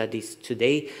later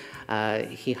today.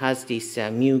 He has this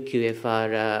mu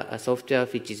QFR software,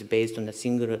 which is based on a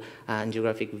single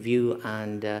angiographic view,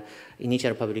 and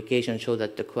initial publication showed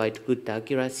that quite good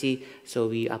accuracy. So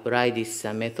we apply this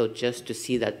method just to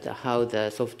see that how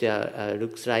the software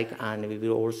looks like, and we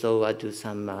will also do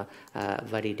some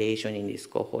validation in this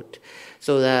cohort.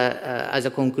 So as a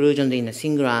conclusion, in a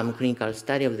single-arm clinical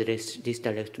study of the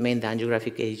distal left main, the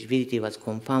angiographic eligibility was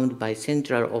confirmed by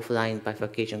central offline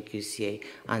Bifurcation QCA.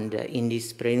 And in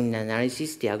this preliminary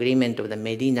analysis, the agreement of the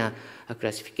Medina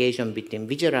classification between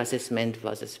visual assessment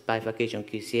versus Bifurcation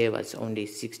QCA was only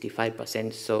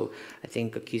 65%. So I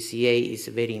think QCA is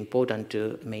very important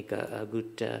to make a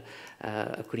good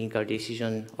clinical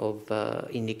decision of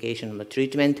indication of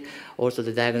treatment. Also,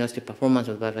 the diagnostic performance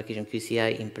of Bifurcation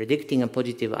QCA in predicting a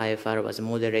positive IFR was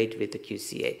moderate with the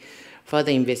QCA.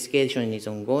 Further investigation is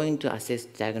ongoing to assess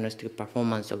diagnostic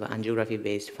performance of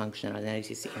angiography-based functional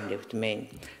analysis in left main.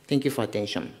 Thank you for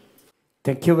attention.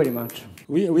 Thank you very much.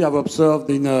 We have observed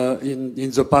in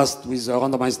the past with a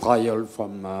randomized trial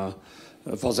from,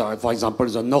 for example,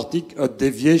 the Nordic, a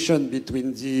deviation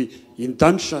between the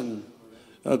intention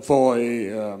for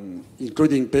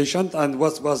including patient and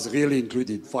what was really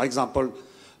included. For example,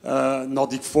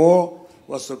 Nordic 4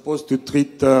 was supposed to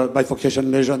treat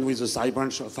bifurcation lesion with a side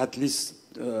branch of at least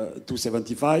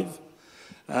 275,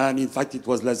 and in fact it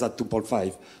was less than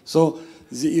 2.5. So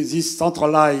this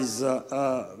centralized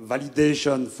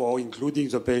validation for including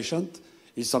the patient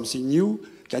is something new.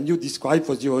 Can you describe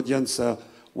for the audience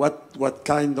what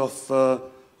kind of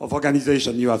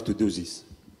organization you have to do this?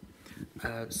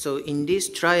 So in this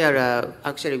trial,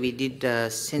 actually we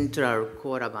did central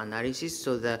core-lab analysis.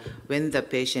 So when the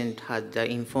patient had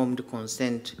informed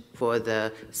consent for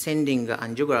the sending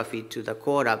angiography to the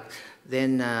core-lab,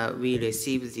 Then we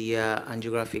received the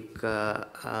angiographic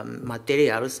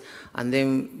materials, and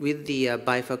then with the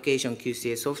Bifurcation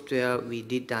QCA software, we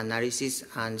did the analysis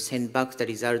and sent back the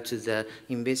result to the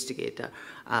investigator.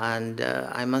 And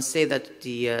I must say that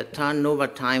the turnover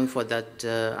time for that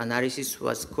analysis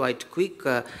was quite quick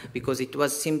because it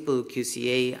was simple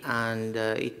QCA, and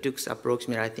it took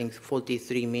approximately, I think,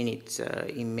 43 minutes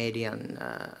in median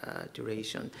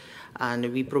duration.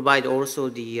 And we provide also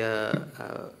the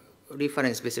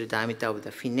reference vessel diameter of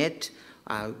the Finet,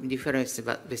 difference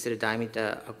vessel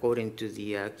diameter according to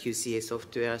the QCA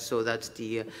software, so that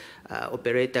the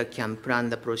operator can plan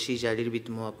the procedure a little bit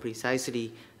more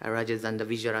precisely rather than the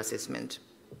visual assessment.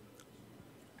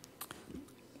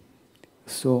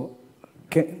 So,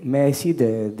 may I see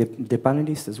the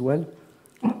panelists as well?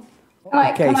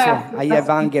 Can I have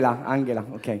Angela,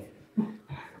 okay.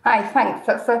 Hi, thanks.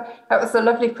 That was a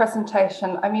lovely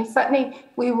presentation. I mean, certainly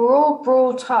we were all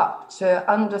brought up to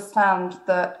understand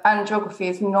that angiography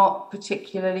is not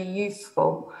particularly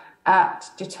useful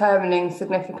at determining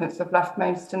significance of left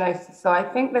main stenosis. So I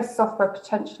think this software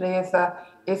potentially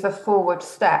is a forward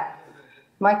step.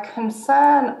 My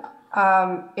concern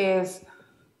is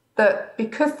that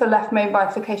because the left main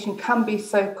bifurcation can be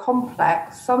so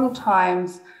complex,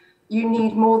 sometimes you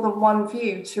need more than one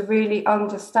view to really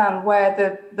understand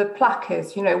where the plaque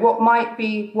is. You know, what might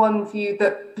be one view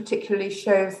that particularly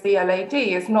shows the LAD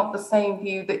is not the same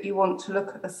view that you want to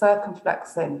look at the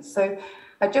circumflex in. So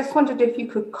I just wondered if you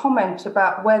could comment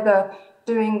about whether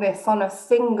doing this on a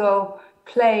single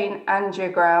plain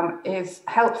angiogram is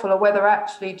helpful, or whether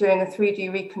actually doing a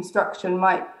 3D reconstruction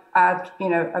might add, you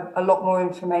know, a lot more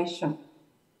information.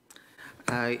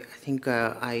 I think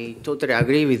I totally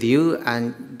agree with you,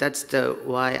 and that's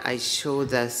why I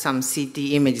showed some CT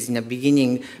images in the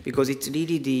beginning, because it's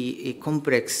really the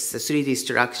complex 3D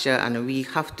structure, and we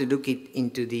have to look it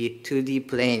into the 2D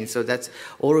plane. So that's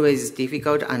always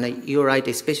difficult, and you're right,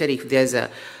 especially if there's a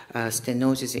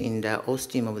stenosis in the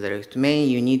ostium of the left main,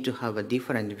 you need to have a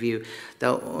different view.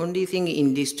 The only thing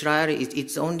in this trial is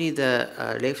it's only the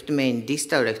left main,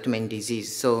 distal left main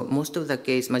disease. So most of the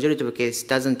case, majority of the case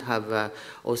doesn't have a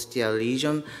ostial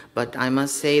lesion, but I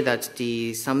must say that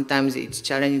sometimes it's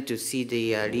challenging to see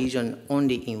the lesion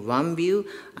only in one view,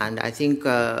 and I think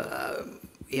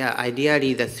yeah,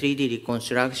 ideally the 3D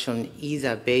reconstruction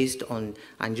either based on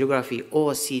angiography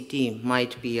or CT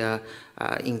might be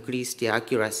increase the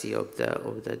accuracy of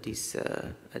this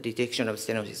detection of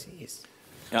stenosis. Yes.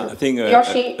 Yeah, I think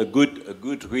a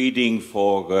good reading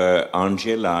for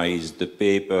Angela is the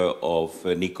paper of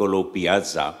Niccolo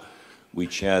Piazza,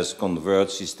 which has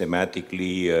converted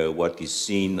systematically what is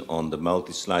seen on the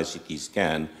multi-slice CT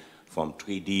scan from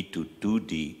 3D to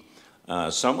 2D.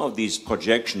 Some of these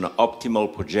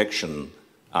optimal projection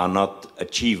are not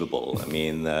achievable. I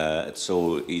mean,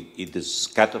 so it is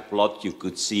scatter plot you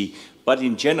could see, but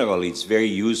in general, it's very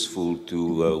useful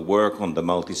to work on the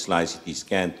multi-slice CT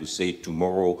scan to say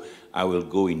tomorrow I will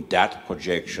go in that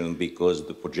projection because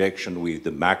the projection with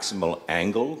the maximal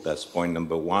angle, that's point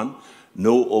number one,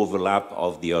 no overlap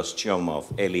of the ostium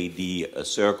of LAD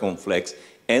circumflex,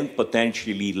 and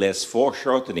potentially less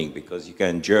foreshortening, because you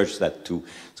can judge that too.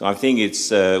 So I think it's,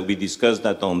 we discussed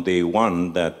that on day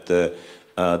one, that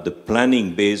the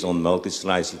planning based on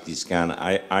multi-slice CT scan,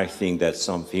 I think that's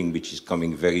something which is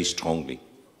coming very strongly.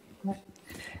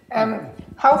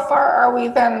 How far are we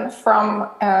then from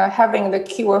having the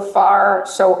QFR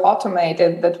so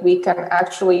automated that we can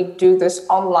actually do this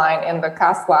online in the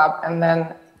cath lab and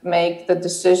then make the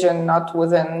decision not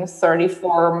within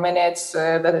 34 minutes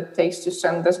that it takes to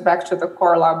send this back to the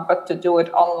core lab, but to do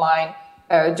it online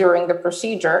during the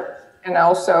procedure, and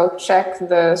also check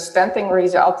the stenting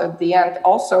result at the end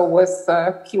also with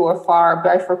QFR,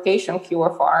 bifurcation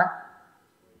QFR?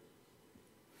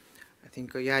 I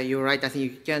think, yeah, you're right. I think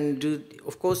you can do,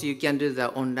 of course, you can do the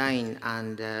online,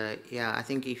 and yeah, I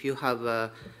think if you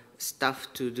have staff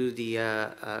to do the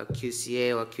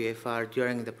QCA or QFR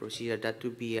during the procedure, that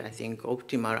would be, I think,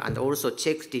 optimal, and also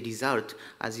check the result.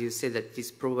 As you said, that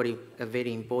is probably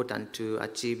very important to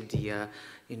achieve the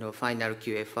final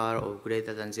QFR of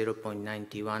greater than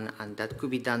 0.91, and that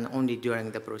could be done only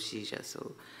during the procedure.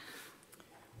 So,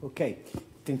 okay,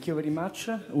 thank you very much.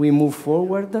 We move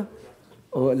forward.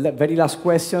 Very last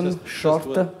question, short.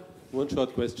 One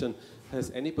short question. Has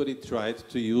anybody tried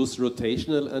to use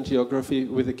rotational angiography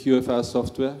with the QFR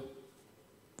software?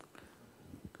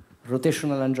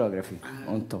 Rotational angiography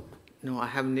on top. No, I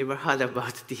have never heard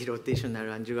about the rotational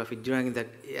angiography during the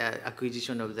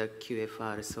acquisition of the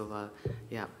QFR. So,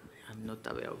 yeah, I'm not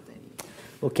aware of any.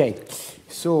 Okay,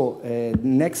 so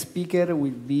next speaker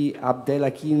will be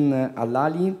Abdelhakim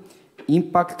Alali.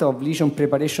 Impact of lesion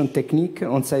preparation technique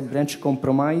on side branch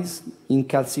compromise in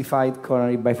calcified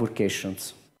coronary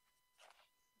bifurcations.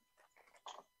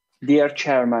 Dear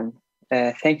Chairman,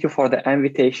 thank you for the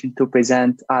invitation to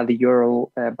present at the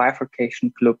Euro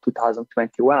Bifurcation Club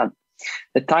 2021.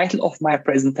 The title of my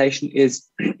presentation is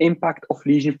Impact of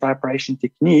Lesion Preparation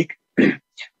Technique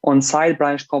on Side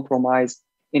Branch Compromise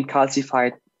in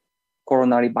Calcified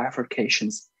Coronary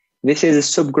Bifurcations. This is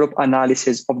a subgroup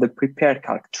analysis of the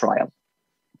PREPARE-CALC trial.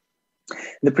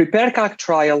 The PREPARE-CALC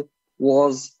trial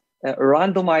was a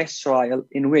randomized trial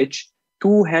in which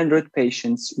 200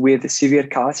 patients with severe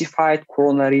calcified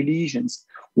coronary lesions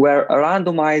were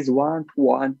randomized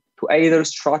 1-to-1 to either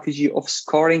strategy of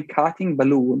scoring cutting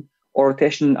balloon or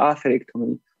rotational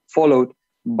atherectomy, followed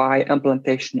by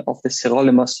implantation of the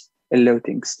sirolimus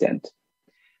eluting stent.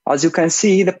 As you can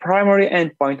see, the primary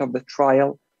endpoint of the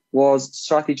trial was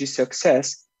strategy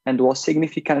success and was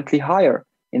significantly higher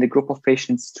in the group of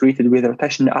patients treated with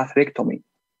rotational atherectomy.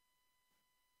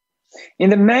 In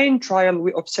the main trial,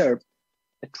 we observed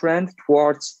a trend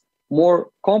towards more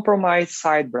compromised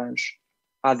side branch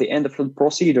at the end of the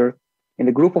procedure in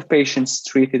the group of patients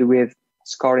treated with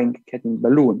scoring cutting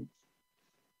balloon.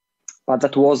 But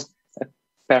that was a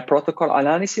per protocol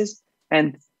analysis,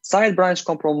 and side branch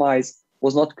compromise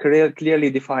was not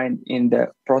clearly defined in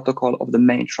the protocol of the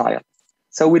main trial.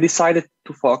 So we decided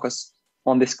to focus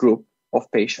on this group of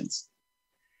patients.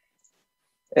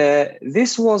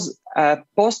 This was a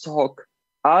post hoc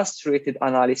as-treated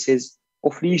analysis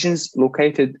of lesions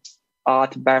located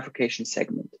at bifurcation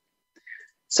segment.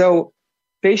 So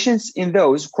patients in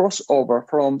those crossover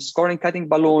from scoring cutting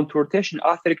balloon to rotational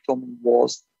atherectomy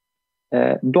was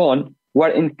done were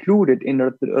included in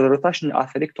the rotational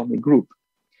atherectomy group.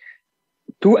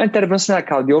 2 interventional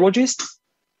cardiologists,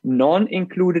 none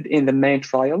included in the main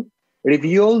trial,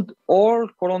 reviewed all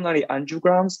coronary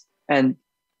angiograms and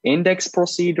index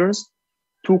procedures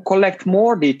to collect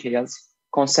more details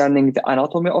concerning the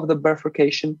anatomy of the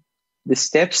bifurcation, the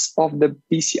steps of the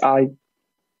PCI,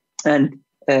 and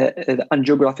the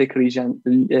angiographic region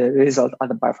result at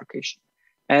the bifurcation.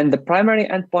 And the primary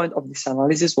endpoint of this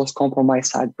analysis was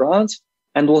compromised side branch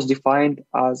and was defined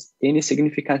as any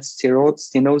significant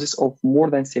stenosis of more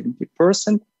than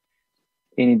 70%,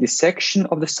 any dissection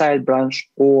of the side branch,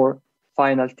 or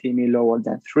final TME lower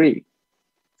than 3.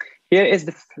 Here is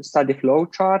the study flow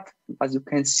chart. As you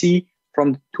can see,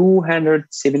 from the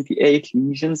 278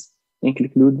 lesions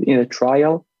included in the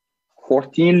trial,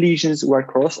 14 lesions were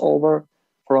crossover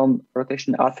from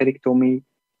rotational atherectomy,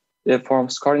 from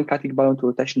scoring cutting balloon to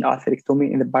rotational atherectomy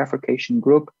in the bifurcation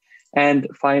group. And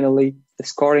finally, the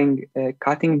scoring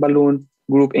cutting balloon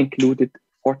group included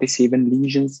 47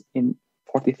 lesions in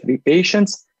 43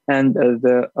 patients, and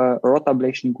the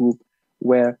rotablation group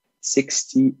were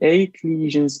 68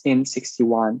 lesions in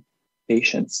 61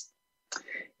 patients.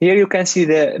 Here you can see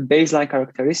the baseline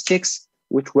characteristics,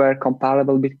 which were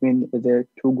comparable between the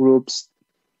 2 groups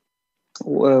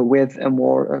with a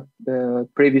more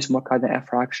previous myocardial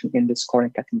infarction in the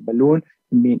scoring cutting balloon.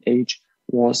 The mean age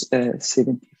was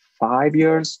 75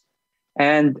 years.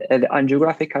 And the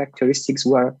angiographic characteristics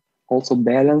were also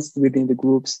balanced within the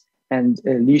groups, and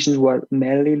lesions were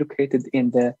mainly located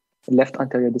in the left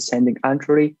anterior descending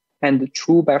artery, and the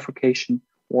true bifurcation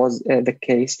was the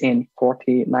case in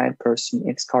 49%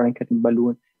 in scoring cutting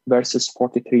balloon versus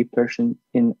 43%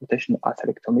 in rotational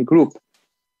atherectomy group.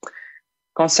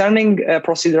 Concerning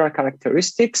procedural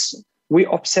characteristics, we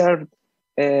observed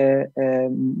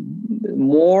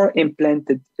more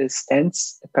implanted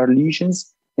stents per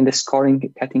lesions in the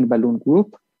scoring cutting balloon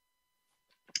group.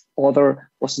 Other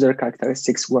procedural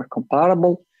characteristics were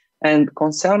comparable. And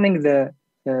concerning the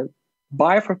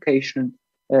bifurcation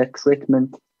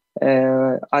treatment,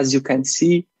 as you can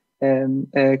see,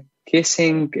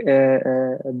 kissing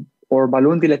or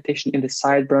balloon dilatation in the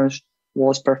side branch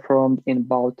was performed in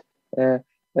about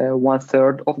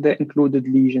 1/3 of the included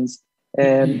lesions.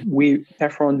 We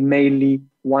performed mainly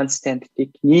 1 stent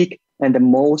technique, and the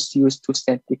most used 2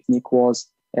 stent technique was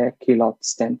keloid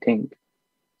stenting.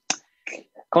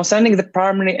 Concerning the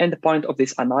primary endpoint of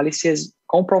this analysis,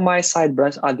 compromised side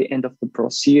branch at the end of the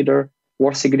procedure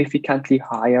were significantly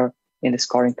higher in the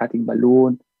scoring cutting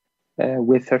balloon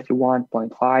with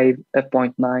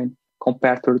 31.9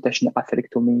 compared to rotational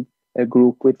atherectomy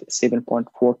group with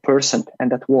 7.4%.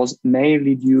 And that was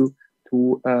mainly due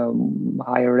to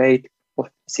higher rate of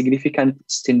significant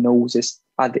stenosis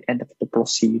at the end of the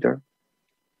procedure.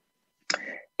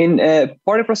 In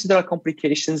polyprocedural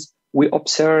complications, we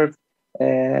observed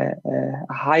a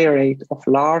higher rate of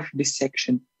large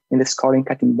dissection in the scoring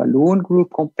cutting balloon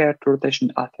group compared to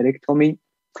rotational atherectomy.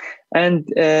 And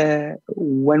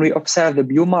when we observe the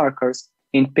biomarkers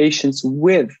in patients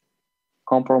with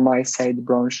compromised side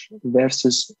branch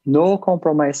versus no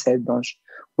compromised side branch,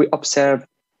 we observe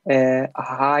a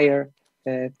higher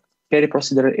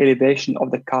periprocedural elevation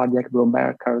of the cardiac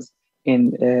biomarkers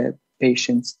in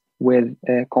patients with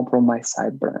compromised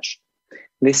side branch.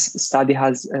 This study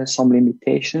has some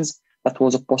limitations. That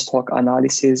was a post hoc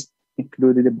analysis,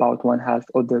 included about 1/2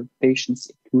 of the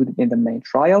patients included in the main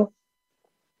trial.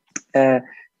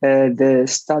 The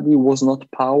study was not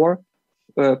powered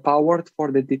for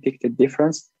the detected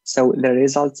difference, so the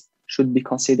results should be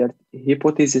considered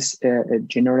hypothesis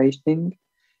generating.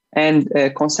 And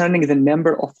concerning the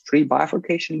number of 3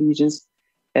 bifurcation lesions,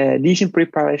 lesion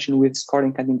preparation with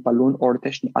scoring cutting balloon or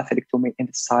rotational atherectomy in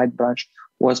the side branch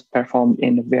was performed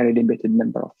in a very limited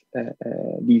number of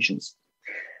lesions.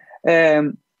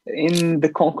 In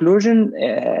the conclusion,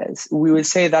 we will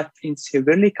say that in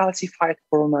severely calcified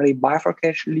coronary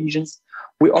bifurcation lesions,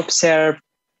 we observe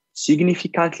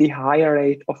significantly higher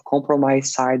rate of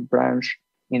compromised side branch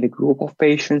in the group of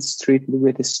patients treated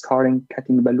with a scoring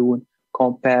cutting balloon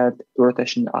compared to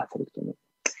rotational atherectomy.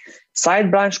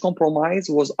 Side branch compromise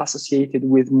was associated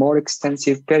with more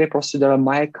extensive periprocedural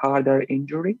myocardial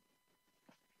injury.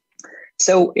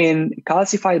 So in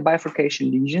calcified bifurcation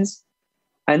lesions,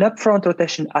 an upfront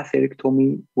rotation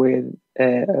atherectomy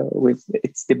with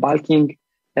its debulking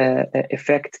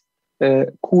effect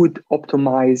could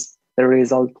optimize the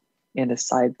result in the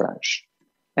side branch.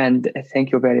 And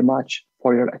thank you very much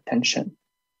for your attention.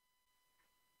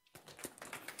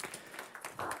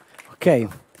 Okay,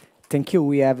 thank you.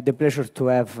 We have the pleasure to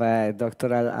have Dr.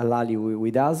 Allali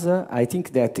with us. I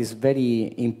think that is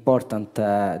very important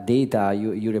data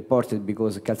you reported,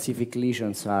 because calcific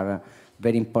lesions are a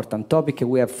very important topic.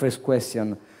 We have first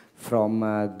question from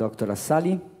Dr.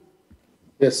 Assali.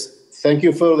 Yes, thank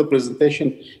you for the presentation.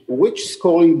 Which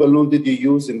scoring balloon did you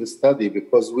use in the study?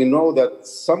 Because we know that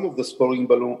some of the scoring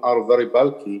balloons are very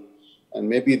bulky, and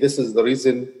maybe this is the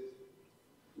reason.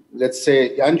 Let's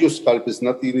say angioscalp is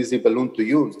not the easy balloon to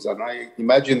use. And I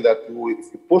imagine that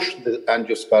if you push the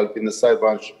angioscalp in the side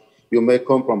branch, you may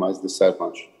compromise the side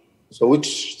branch. So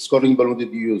which scoring balloon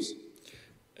did you use?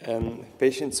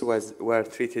 Patients were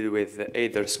treated with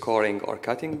either scoring or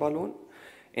cutting balloon.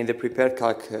 In the prepared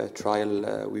calc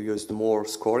trial, we used more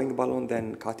scoring balloon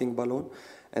than cutting balloon,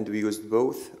 and we used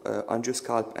both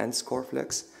angioscalp and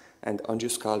Scoreflex. And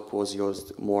angioscalp was used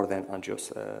more than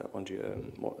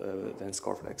than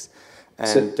Scoreflex.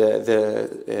 And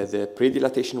the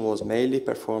pre-dilatation was mainly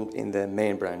performed in the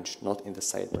main branch, not in the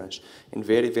side branch. In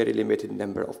very, very limited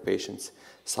number of patients,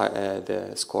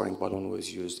 the scoring balloon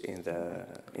was used in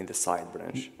the side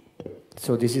branch.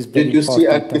 So this is very Did you see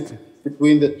any difference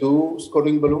between the 2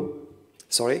 scoring balloons?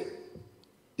 Sorry?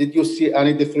 Did you see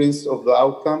any difference of the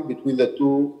outcome between the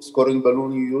 2 scoring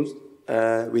balloons you used?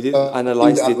 We didn't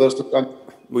analyze it.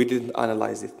 We didn't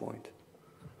analyze this point.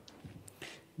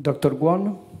 Dr.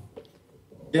 Gwon?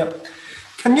 Yeah.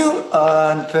 Can you,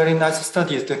 very nice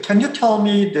studies. Can you tell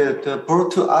me the bore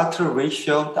to artery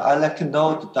ratio? I'd like to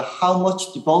know how much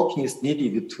debulking is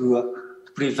needed to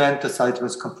prevent the side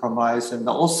branch compromise. And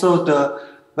also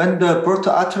when the bore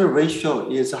to artery ratio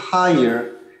is higher,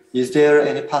 is there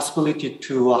any possibility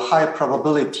to a high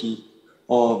probability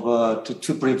of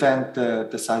to prevent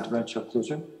the side branch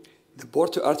occlusion? The bore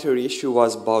to artery ratio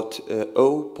was about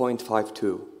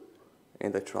 0.52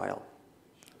 in the trial.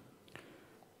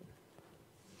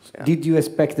 Yeah. Did you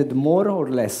expect it more or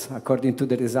less according to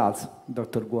the results,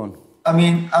 Dr. Gwon? I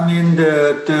mean,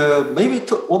 the maybe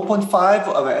 1.5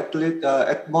 or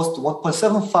at most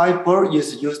 1.75 bore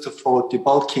is used for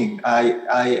debulking.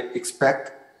 I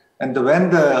expect. And when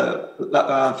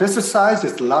the vessel size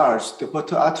is large, the bore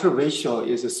to artery ratio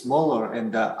is smaller.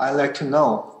 And I like to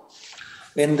know,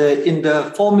 in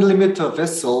the 4 millimeter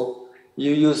vessel,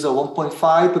 you use a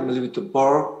 1.5 millimeter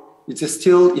bore. Is it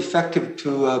still effective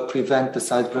to prevent the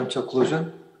side branch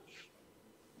occlusion?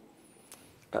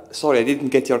 Sorry, I didn't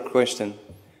get your question.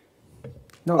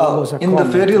 No, it was a in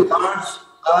comment. the very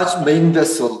large main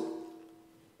vessel,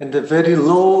 and the very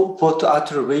low bore to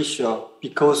artery ratio,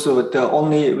 because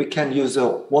we can use a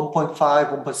 1.5,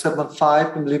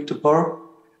 1.75 millimeter bore.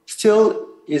 Still,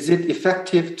 is it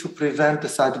effective to prevent the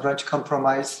side branch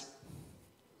compromise?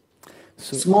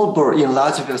 So, small bore in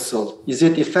large vessel, is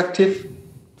it effective?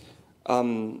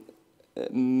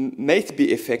 May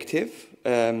be effective.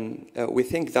 We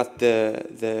think that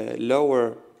the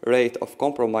lower rate of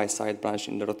compromised side branch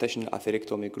in the rotational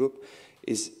atherectomy group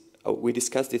is, we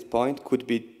discussed this point, could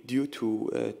be due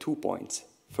to 2 points.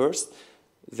 First,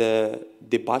 the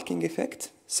debulking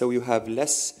effect. So you have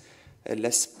less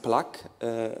less plaque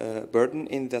burden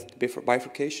in that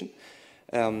bifurcation.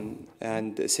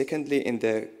 And secondly, in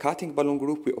the cutting balloon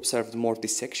group, we observed more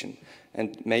dissection,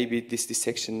 and maybe this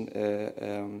dissection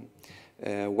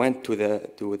went to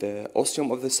the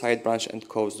ostium of the side branch and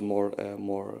caused more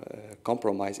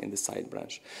compromise in the side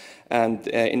branch. And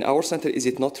in our center, is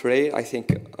it not rare? I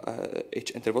think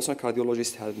each interventional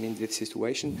cardiologist has been in this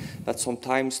situation, that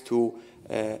sometimes to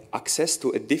access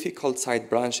to a difficult side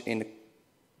branch in a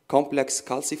complex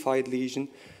calcified lesion,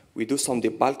 we do some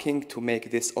debulking to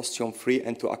make this ostium free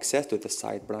and to access to the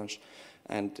side branch,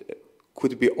 and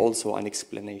could be also an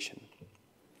explanation.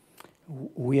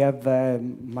 We have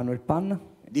Manuel Pan.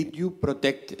 Did you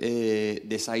protect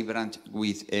the side branch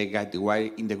with a guide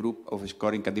wire in the group of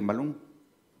scoring cutting balloon?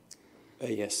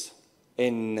 Yes,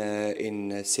 in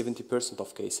 70%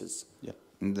 of cases. Yeah.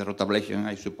 In the rotablation,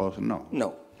 I suppose, no?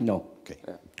 No. No. Okay.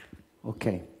 Yeah.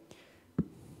 Okay.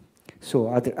 So,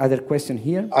 other question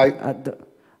here?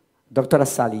 Dr.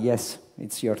 Assali, yes,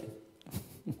 it's your.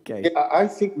 Okay. Yeah, I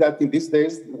think that in these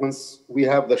days, once we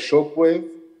have the shock wave,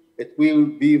 it will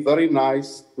be very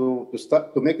nice to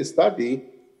make a study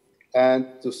and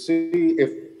to see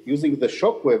if using the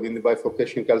shock wave in the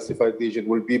bifurcation calcified lesion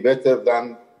will be better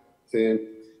than the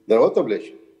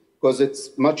rotablation, because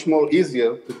it's much more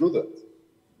easier to do that.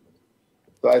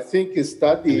 So I think a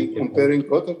study comparing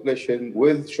rotablation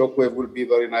with shock wave will be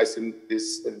very nice in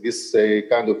this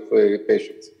kind of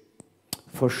patients.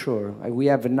 For sure. We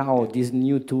have now this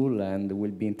new tool and it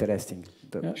will be interesting.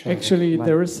 Actually,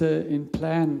 there is in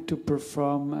plan to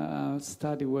perform a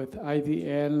study with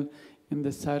IVL in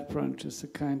the side branches, a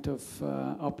kind of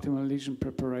optimal lesion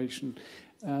preparation.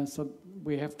 So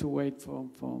we have to wait for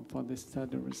the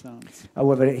study results.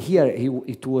 However, here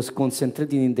it was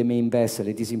concentrated in the main vessel.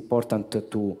 It is important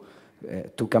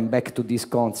to come back to this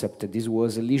concept. This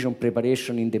was a lesion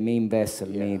preparation in the main vessel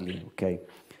mainly. Okay.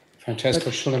 Francesco,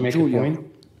 should I make Giulio, a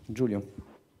point? Giulio.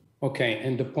 Okay,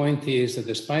 and the point is that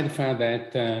despite the fact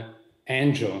that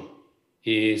angio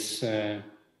is a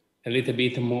little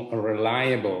bit more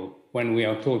reliable when we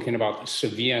are talking about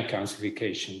severe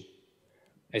calcification,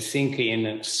 I think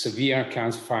in severe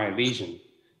calcified lesion,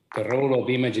 the role of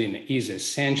imaging is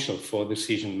essential for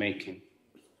decision making.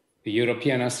 The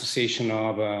European Association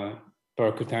of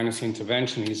Percutaneous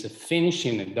Intervention is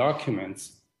finishing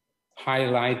documents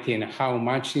highlighting how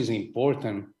much is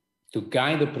important to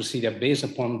guide the procedure based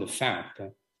upon the fact,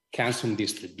 calcium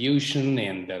distribution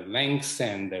and the length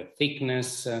and the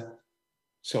thickness.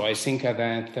 So I think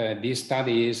that this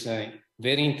study is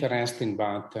very interesting,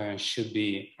 but should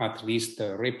be at least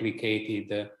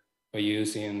replicated by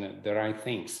using the right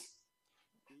things.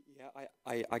 Yeah,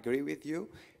 I agree with you.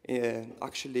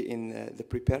 Actually, in the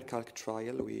Prepare Calc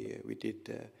trial, we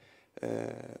did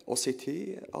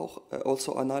OCT,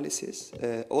 also analysis.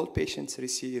 All patients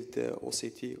received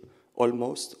OCT,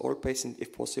 almost all patients,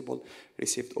 if possible,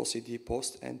 received OCT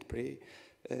post and pre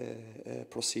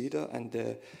procedure, and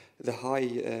the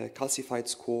high calcified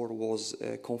score was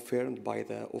confirmed by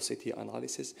the OCT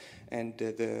analysis, and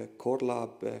the core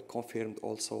lab confirmed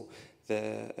also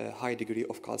the high degree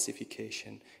of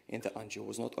calcification in the angio.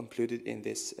 Was not included in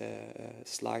this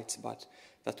slides, but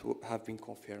that have been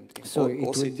confirmed. So it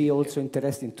will be also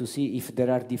interesting to see if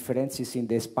there are differences in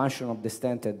the expansion of the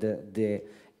stent at the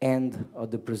end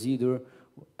of the procedure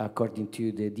according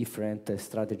to the different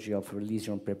strategy of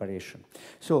lesion preparation.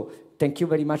 So thank you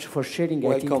very much for sharing.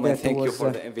 Welcome, I think that and thank was you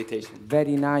for the invitation.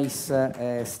 Very nice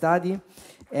study.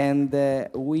 And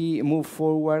we move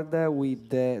forward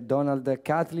with Donald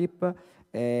Catlip,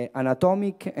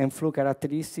 anatomic and flow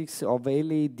characteristics of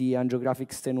LAD angiographic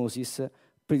stenosis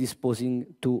predisposing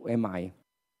to MI.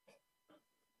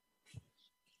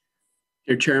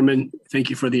 Dear Chairman, thank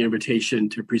you for the invitation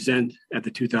to present at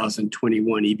the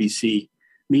 2021 EBC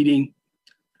meeting.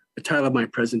 The title of my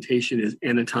presentation is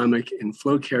Anatomic and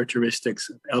Flow Characteristics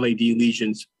of LAD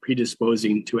Lesions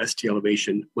Predisposing to ST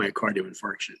Elevation Myocardial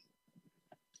Infarction.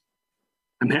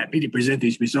 I'm happy to present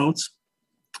these results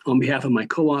on behalf of my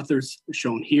co-authors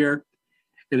shown here,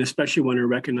 and especially want to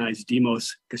recognize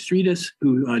Dimos Kastridis,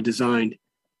 who designed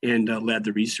and led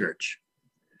the research.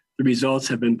 The results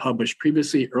have been published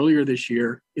previously earlier this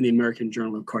year in the American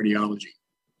Journal of Cardiology.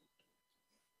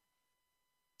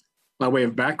 By way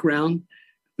of background,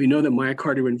 we know that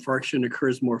myocardial infarction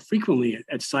occurs more frequently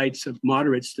at sites of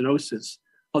moderate stenosis,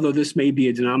 although this may be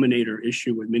a denominator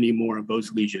issue with many more of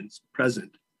those lesions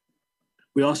present.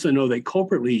 We also know that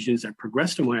culprit lesions that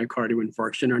progress to myocardial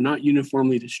infarction are not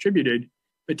uniformly distributed,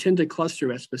 but tend to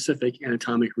cluster at specific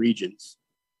anatomic regions.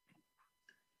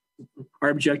 Our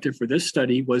objective for this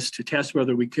study was to test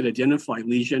whether we could identify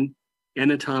lesion,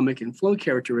 anatomic, and flow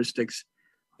characteristics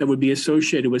that would be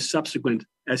associated with subsequent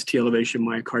ST elevation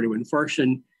myocardial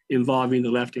infarction involving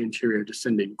the left anterior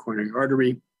descending coronary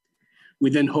artery. We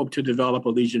then hope to develop a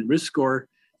lesion risk score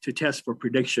to test for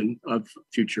prediction of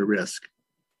future risk.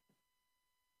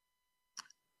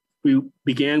 We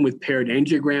began with paired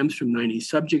angiograms from 90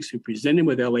 subjects who presented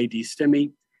with LAD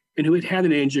STEMI and who had had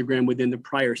an angiogram within the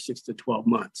prior 6 to 12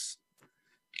 months.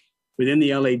 Within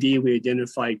the LAD, we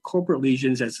identified corporate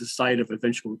lesions as the site of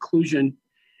eventual occlusion,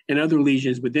 and other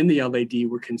lesions within the LAD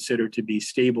were considered to be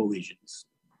stable lesions.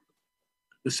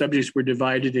 The subjects were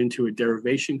divided into a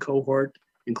derivation cohort,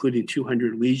 including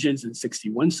 200 lesions and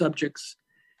 61 subjects,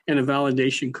 and a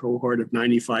validation cohort of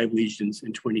 95 lesions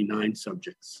and 29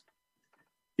 subjects.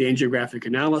 The angiographic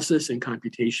analysis and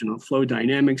computational flow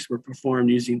dynamics were performed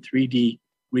using 3D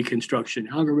reconstruction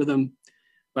algorithm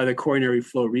by the Coronary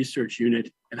Flow Research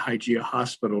Unit at Hygeia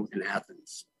Hospital in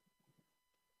Athens.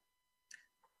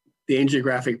 The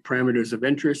angiographic parameters of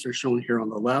interest are shown here on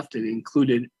the left and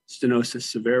included stenosis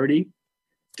severity,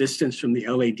 distance from the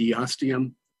LAD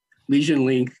ostium, lesion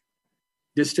length,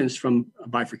 distance from a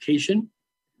bifurcation,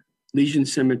 lesion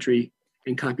symmetry,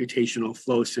 and computational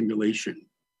flow simulation.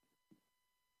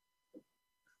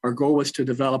 Our goal was to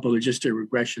develop a logistic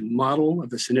regression model of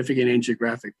the significant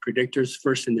angiographic predictors,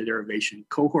 first in the derivation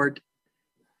cohort,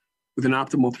 with an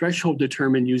optimal threshold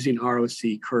determined using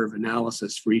ROC curve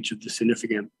analysis for each of the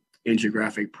significant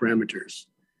angiographic parameters.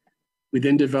 We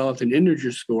then developed an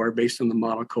integer score based on the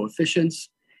model coefficients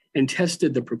and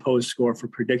tested the proposed score for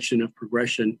prediction of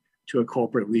progression to a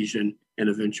culprit lesion and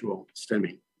eventual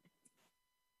STEMI.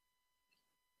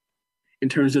 In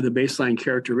terms of the baseline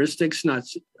characteristics, not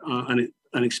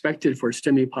unexpected for a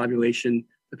STEMI population,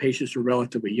 the patients were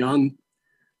relatively young.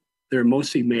 They're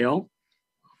mostly male.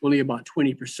 Only about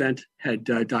 20% had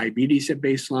diabetes at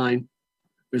baseline.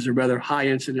 There's a rather high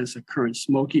incidence of current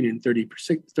smoking in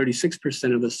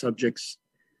 36% of the subjects.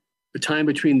 The time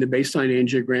between the baseline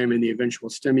angiogram and the eventual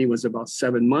STEMI was about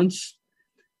 7 months.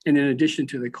 And in addition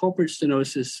to the culprit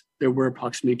stenosis, there were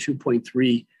approximately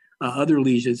 2.3 other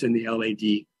lesions in the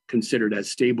LAD considered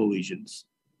as stable lesions.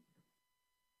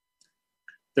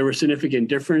 There were significant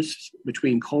differences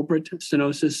between culprit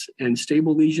stenosis and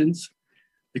stable lesions.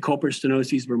 The culprit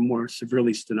stenoses were more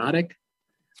severely stenotic.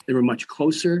 They were much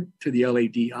closer to the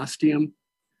LAD ostium.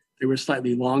 They were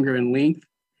slightly longer in length.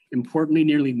 Importantly,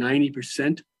 nearly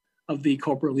 90% of the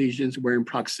culprit lesions were in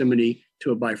proximity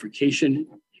to a bifurcation,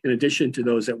 in addition to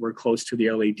those that were close to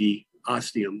the LAD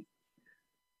ostium.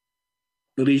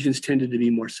 The lesions tended to be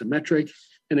more symmetric,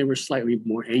 and they were slightly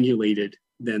more angulated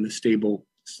than the stable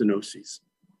stenoses.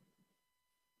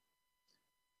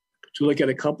 To look at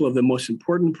a couple of the most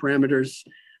important parameters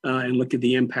and look at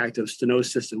the impact of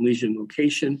stenosis and lesion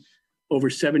location, over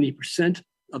 70%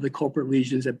 of the culprit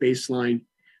lesions at baseline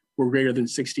were greater than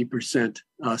 60%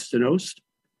 stenosed.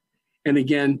 And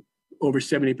again, over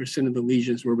 70% of the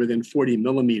lesions were within 40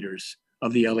 millimeters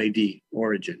of the LAD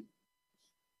origin.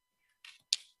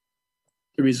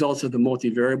 The results of the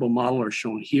multivariable model are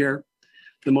shown here.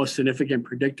 The most significant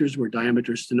predictors were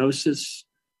diameter stenosis,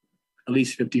 at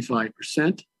least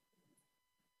 55%,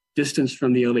 distance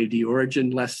from the LAD origin,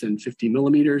 less than 50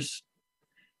 millimeters,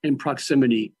 and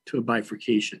proximity to a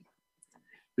bifurcation.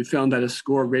 We found that a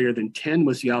score greater than 10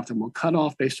 was the optimal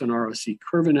cutoff based on ROC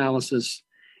curve analysis,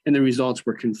 and the results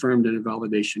were confirmed in a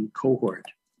validation cohort.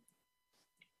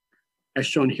 As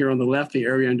shown here on the left, the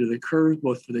area under the curve,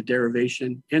 both for the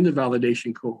derivation and the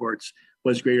validation cohorts,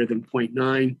 was greater than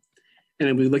 0.9. And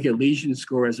if we look at lesion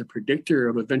score as a predictor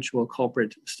of eventual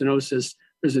culprit stenosis,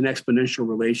 there's an exponential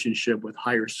relationship with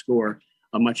higher score,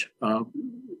 a much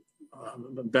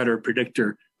better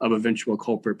predictor of eventual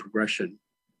culprit progression.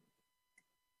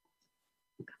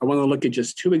 I want to look at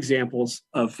just two examples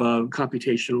of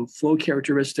computational flow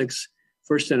characteristics.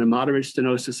 First, in a moderate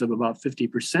stenosis of about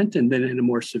 50%, and then in a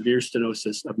more severe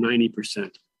stenosis of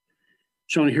 90%.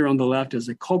 Shown here on the left is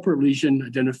a culprit lesion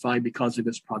identified because of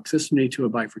its proximity to a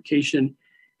bifurcation.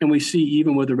 And we see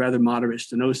even with a rather moderate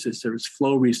stenosis, there is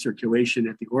flow recirculation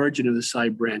at the origin of the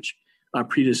side branch,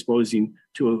 predisposing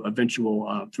to eventual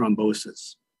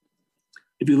thrombosis.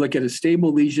 If you look at a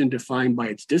stable lesion defined by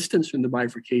its distance from the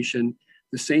bifurcation,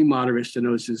 the same moderate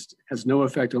stenosis has no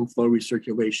effect on flow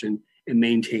recirculation and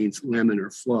maintains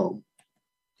laminar flow.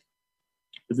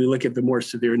 If we look at the more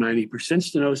severe 90%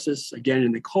 stenosis, again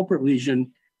in the culprit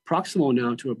lesion, proximal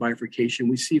now to a bifurcation,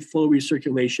 we see flow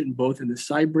recirculation both in the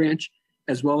side branch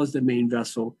as well as the main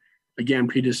vessel, again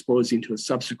predisposing to a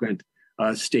subsequent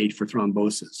state for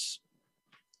thrombosis.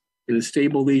 In a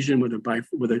stable lesion with a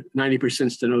 90%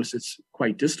 stenosis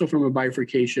quite distal from a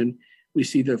bifurcation, we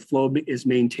see the flow is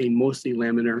maintained mostly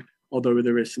laminar, although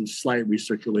there is some slight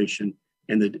recirculation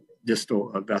and the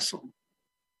distal vessel.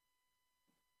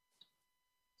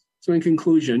 So in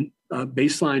conclusion,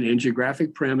 baseline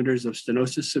angiographic parameters of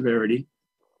stenosis severity,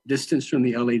 distance from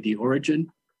the LAD origin,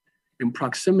 and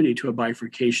proximity to a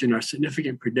bifurcation are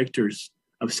significant predictors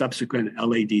of subsequent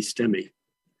LAD STEMI.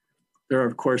 There are,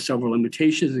 of course, several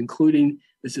limitations, including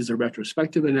this is a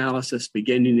retrospective analysis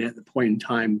beginning at the point in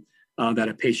time that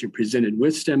a patient presented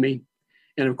with STEMI.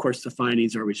 And of course, the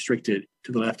findings are restricted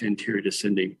to the left anterior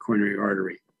descending coronary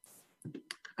artery.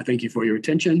 I thank you for your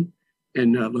attention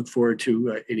and look forward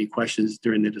to any questions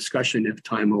during the discussion if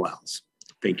time allows.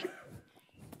 Thank you.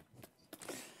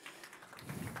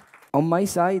 On my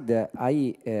side,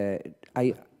 I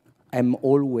am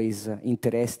always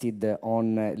interested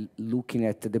on looking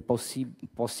at the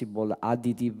possible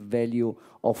additive value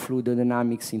of fluid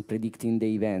dynamics in predicting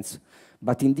the events.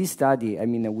 But in this study, I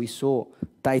mean, we saw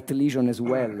tight lesion as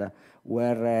well,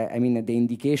 where, I mean, the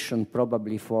indication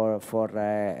probably for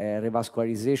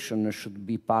revascularization should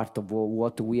be part of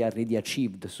what we already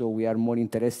achieved. So we are more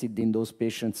interested in those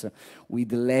patients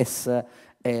with less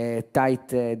tight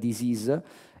disease.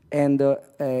 And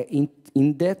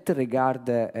in that regard,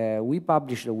 we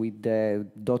published with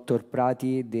Dr.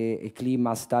 Prati the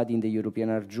CLIMA study in the European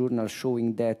Heart Journal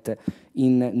showing that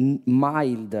in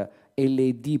mild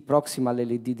LAD, proximal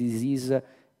LAD disease,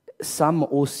 some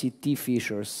OCT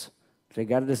features,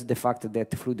 regardless of the fact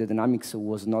that fluid dynamics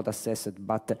was not assessed,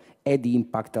 but had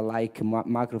impact like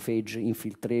macrophage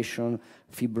infiltration,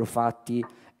 fibrofatty,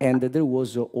 and there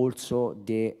was also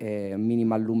the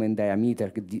minimal lumen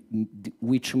diameter,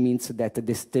 which means that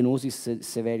the stenosis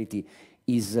severity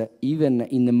is even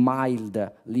in mild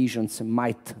lesions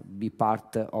might be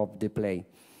part of the play.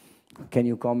 Can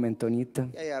you comment on it?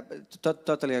 Yeah,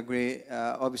 totally agree.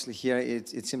 Obviously here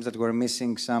it seems that we're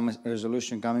missing some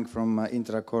resolution coming from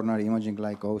intracoronary imaging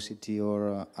like OCT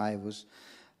or IVUS.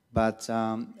 But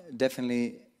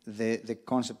definitely the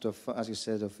concept of, as you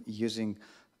said, of using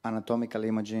anatomical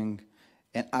imaging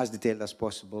and as detailed as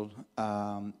possible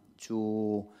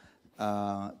to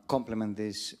complement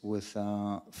this with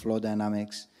flow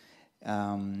dynamics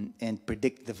and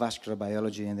predict the vascular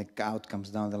biology and the outcomes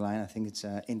down the line. I think it's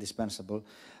indispensable.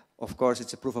 Of course,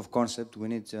 it's a proof of concept. We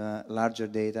need larger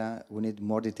data. We need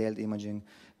more detailed imaging.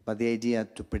 But the idea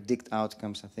to predict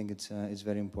outcomes, I think it's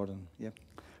very important. Yeah.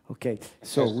 Okay.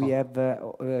 So we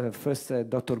have first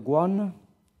Dr. Gwon.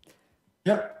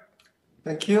 Yeah.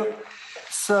 Thank you.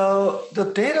 So the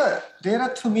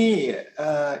data to me,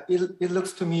 it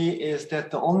looks to me is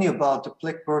that only about the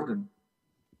plaque burden.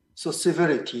 So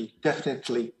severity,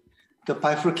 definitely. The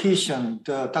bifurcation,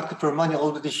 Dr. Permani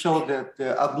already showed that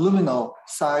the abdominal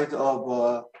side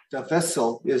of the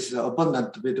vessel is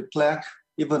abundant with the plaque,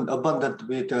 even abundant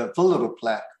with the vulvar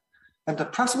plaque. And the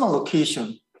proximal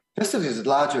location, vessel is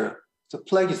larger, the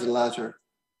plaque is larger.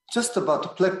 Just about the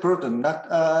plaque burden,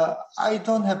 I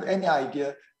don't have any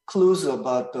idea, clues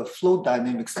about the flow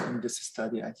dynamics in this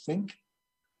study, I think.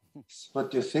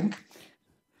 What do you think?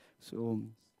 So,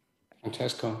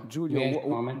 Francesco,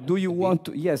 Giulio, do you want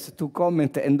to, yes, to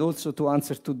comment and also to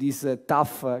answer to this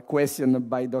tough question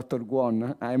by Dr.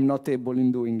 Gwon? I am not able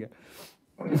in doing it.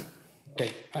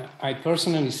 Okay, I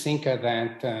personally think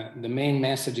that the main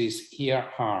messages here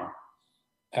are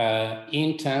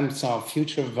in terms of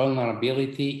future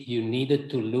vulnerability, you needed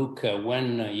to look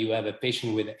when you have a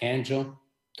patient with angio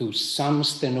to some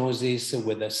stenosis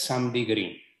with some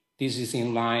degree. This is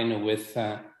in line with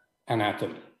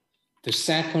anatomy. The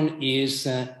second is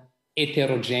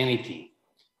heterogeneity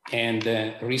and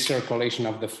recirculation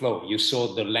of the flow. You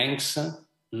saw the lengths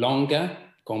longer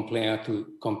compared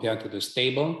to the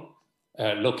stable,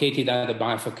 located at the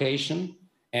bifurcation.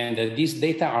 And these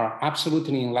data are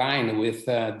absolutely in line with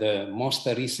the most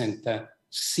recent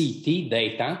CT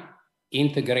data,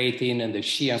 integrating the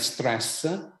shear stress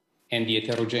and the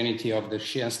heterogeneity of the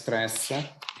shear stress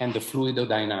and the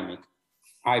fluidodynamic.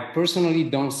 I personally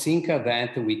don't think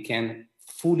that we can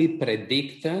fully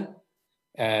predict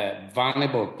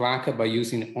vulnerable plaque by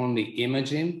using only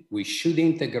imaging. We should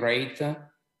integrate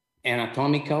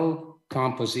anatomical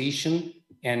composition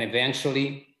and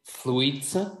eventually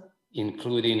fluids,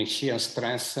 including shear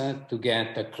stress, to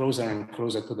get closer and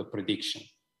closer to the prediction.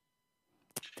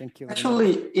 Thank you.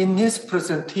 Actually, in his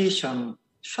presentation,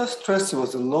 shear stress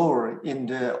was lower in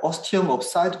the ostium of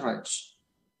side branch,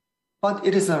 but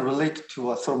it isn't related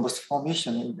to a thrombus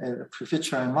formation in the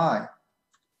prefeature MI.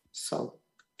 So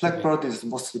plaque burden is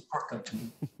most important to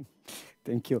me.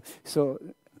 Thank you. So,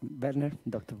 Werner,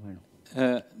 Dr.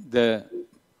 Werner. The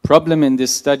problem in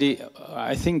this study,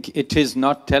 I think it is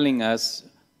not telling us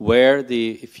where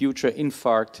the future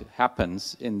infarct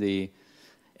happens in the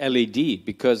LED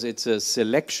because it's a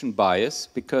selection bias,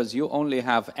 because you only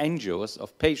have angios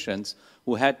of patients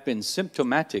who had been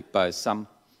symptomatic by some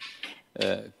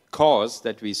cause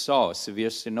that we saw, severe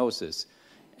stenosis.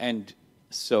 And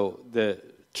so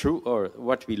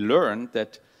what we learned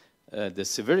that the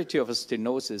severity of a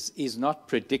stenosis is not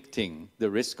predicting the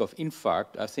risk of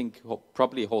infarct, I think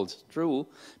probably holds true,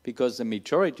 because the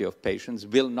majority of patients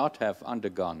will not have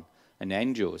undergone an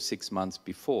angio 6 months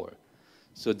before.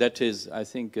 So that is, I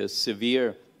think, a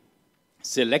severe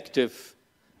selective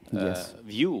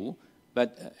view.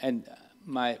 But, and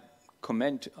my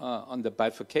comment on the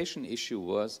bifurcation issue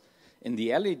was, in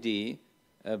the LED,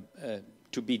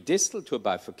 to be distal to a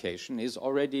bifurcation is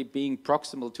already being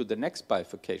proximal to the next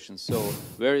bifurcation. So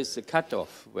where is the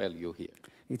cutoff value here?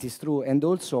 It is true. And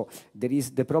also, there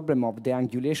is the problem of the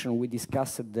angulation we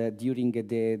discussed during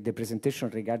the presentation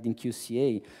regarding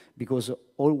QCA, because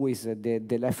always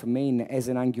the left main has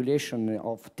an angulation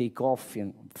of takeoff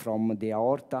from the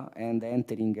aorta and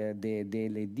entering the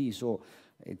LED. So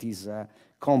it is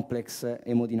complex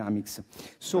hemodynamics.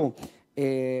 So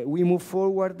we move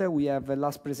forward. We have a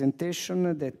last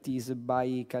presentation that is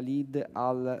by Khalid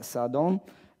Al-Saadon,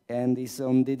 and is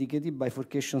on dedicated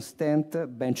bifurcation stent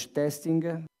bench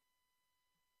testing.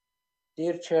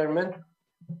 Dear Chairman,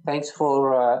 thanks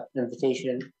for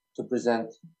invitation to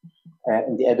present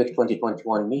in the EBIC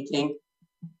 2021 meeting.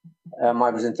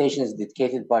 My presentation is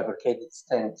dedicated bifurcated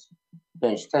stent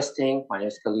bench testing. My name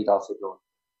is Khalid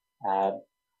Al-Saadon.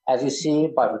 As you see,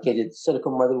 bifurcated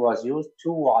silicone model was used,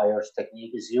 2 wires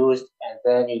technique is used, and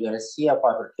then you're going to see a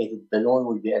bifurcated balloon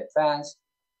will be advanced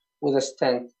with a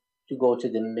stent to go to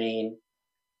the main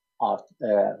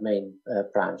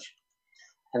branch.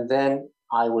 And then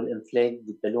I will inflate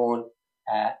the balloon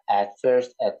at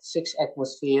first at 6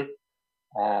 atmosphere.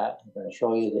 I'm going to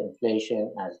show you the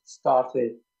inflation as it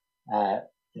started.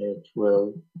 It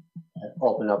will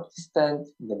open up the stent,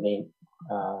 the main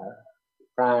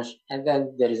branch, and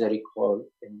then there is a recoil.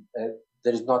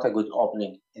 There is not a good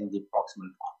opening in the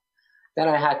proximal part. Then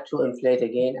I had to inflate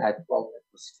again at 12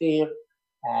 atmosphere,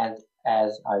 and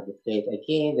as I deflate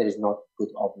again, there is not good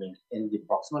opening in the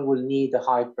proximal. We'll need a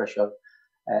high pressure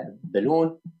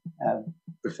balloon,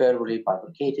 preferably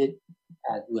bifurcated,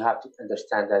 and we have to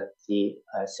understand that the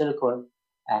silicone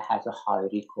has a high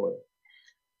recoil.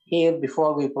 Here,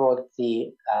 before we brought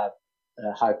the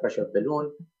high pressure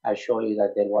balloon, I show you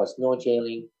that there was no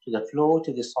jailing to the flow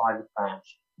to the side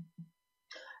branch,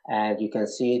 and you can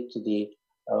see it to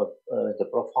the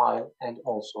profile, and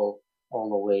also all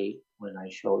the way when I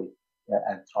show it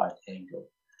at right angle.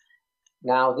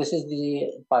 Now, this is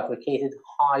the bifurcated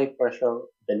high pressure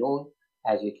balloon,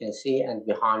 as you can see, and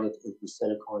behind it is the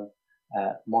silicone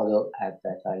model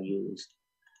that I used.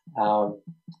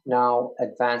 Now,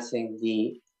 advancing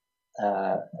the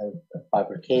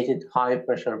bifurcated high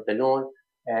pressure balloon,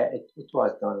 it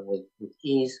was done with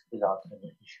ease without any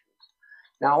issues.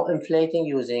 Now, inflating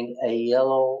using a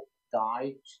yellow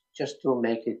dye just to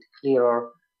make it clearer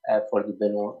for the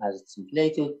balloon as it's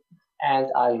inflated.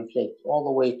 And I inflate all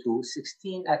the way to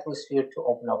 16 atmosphere to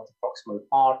open up the proximal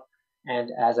part. And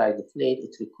as I deflate,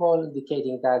 it recoil,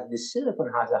 indicating that the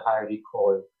silicone has a high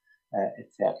recoil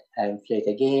effect. I inflate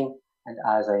again, and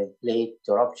as I inflate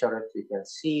to rupture it, you can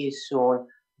see soon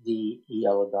the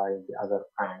yellow dye in the other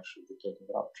branch indicating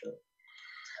rupture.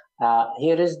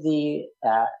 Here is the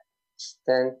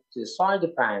stent to the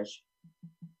side branch,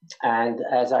 and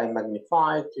as I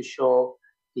magnify to show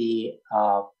the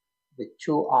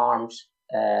 2 arms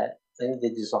in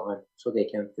the design so they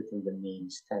can fit in the main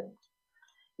stent.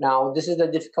 Now, this is the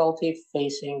difficulty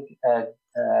facing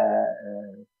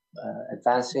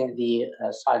advancing the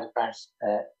side branch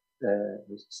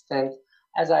stent.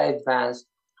 As I advance,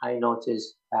 I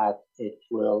notice that it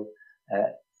will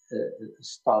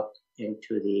stuck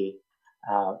into the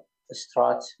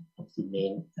strut of the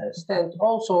main stent.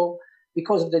 Also,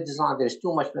 because of the design, there is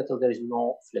too much metal, there is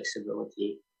no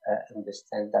flexibility in the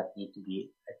stent that need to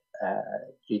be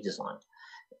redesigned.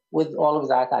 With all of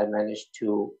that, I managed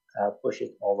to push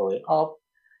it all the way up.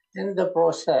 In the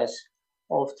process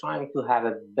of trying to have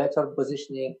a better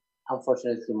positioning,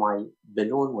 unfortunately, my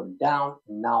balloon went down,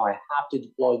 and now I have to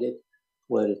deploy it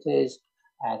where it is.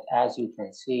 And as you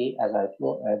can see, as I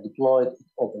deployed, it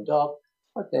opened up,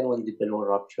 but then when the balloon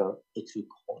ruptured, it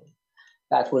recoiled.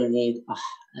 That will need,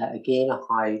 again, a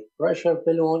high pressure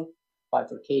balloon,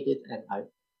 bifurcated, and I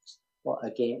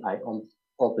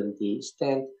opened the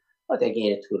stent, but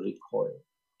again, it will recoil.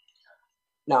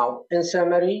 Now, in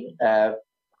summary,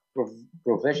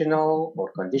 provisional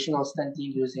or conditional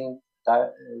stenting using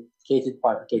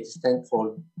bifurcated stent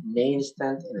for main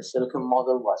stent in a silicone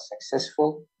model was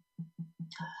successful.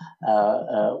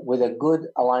 with a good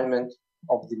alignment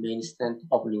of the main stent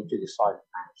opening to the side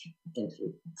branch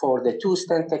entry. For the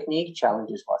two-stent technique,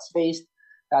 challenges was faced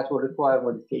that will require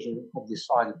modification of the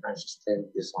side branch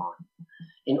stent design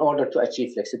in order to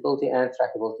achieve flexibility and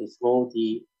trackability through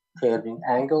the curving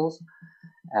angles.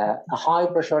 A high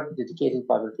pressure dedicated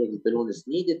bifurcated balloon is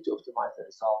needed to optimize the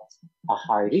results. A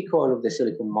high recoil of the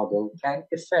silicon model can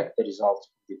affect the results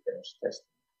of the bench testing.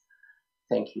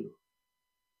 Thank you.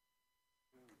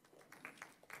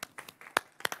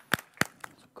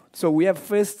 So we have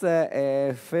first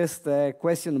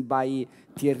question by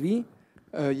Thierry.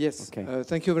 Yes, okay.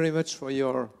 Thank you very much for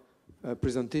your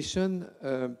presentation.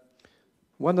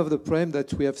 One of the problems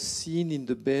that we have seen in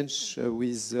the bench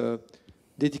with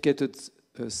dedicated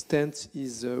stents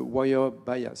is wire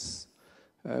bias,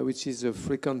 which is a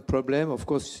frequent problem. Of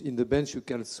course, in the bench you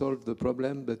can solve the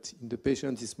problem, but in the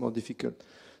patient it's more difficult.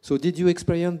 So did you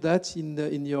experience that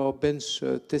in your bench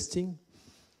testing?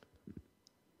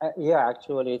 Yeah,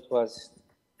 actually it was,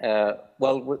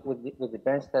 well, with the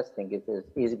bench testing, it is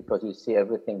easy because you see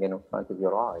everything in front of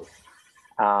your eyes.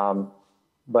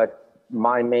 But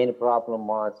my main problem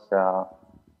was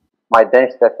my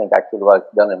bench testing actually was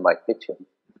done in my kitchen,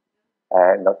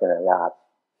 not in a lab.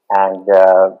 And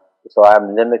so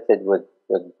I'm limited with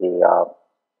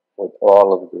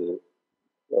all of the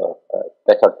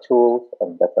better tools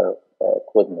and better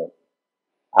equipment.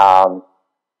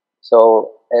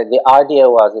 So the idea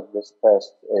was that this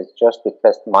test is just to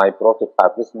test my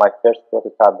prototype. This is my first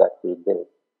prototype that we did.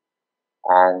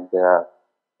 And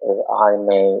if I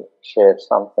may share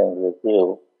something with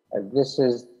you, this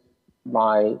is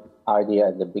my idea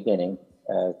at the beginning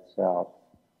to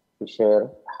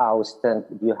share how stent,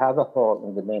 if you have a hole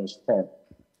in the main stent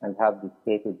and have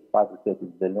dedicated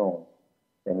bifurcated balloon,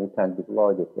 then you can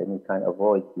deploy it and you can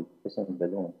avoid the kissing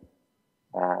balloon.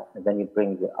 And then you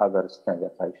bring the other stent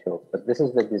that I showed. But this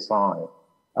is the design,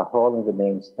 a hole in the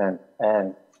main stent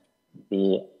and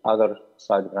the other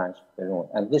side branch balloon.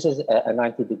 And this is a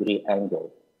 90-degree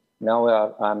angle. Now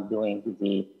I'm doing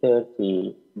the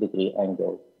 30-degree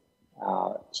angle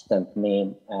stent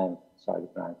main and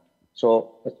side branch.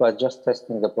 So it was just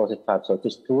testing the prototype. So it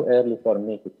is too early for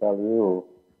me to tell you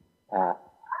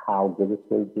how good it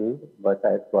will be, but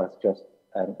it was just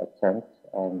an attempt.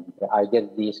 And I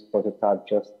get these prototypes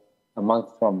just a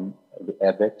month from the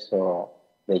EBIC, so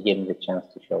they gave me the chance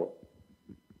to show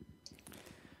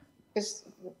it.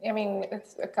 I mean,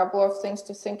 it's a couple of things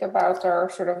to think about are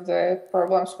sort of the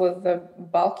problems with the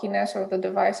bulkiness of the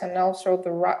device and also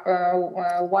the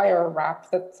wire wrap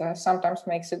that sometimes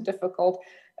makes it difficult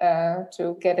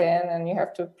to get in, and you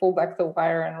have to pull back the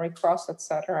wire and recross,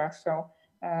 etc. So,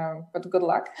 but good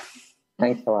luck.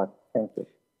 Thanks a lot. Thank you.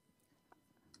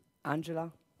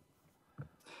 Angela?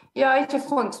 Yeah, I just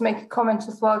want to make a comment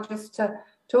as well, just to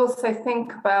also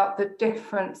think about the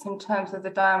difference in terms of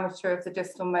the diameter of the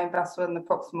distal main vessel and the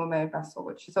proximal main vessel,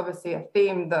 which is obviously a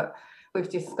theme that we've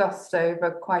discussed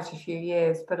over quite a few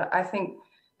years. But I think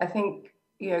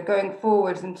you know, going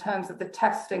forward in terms of the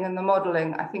testing and the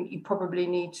modeling, I think you probably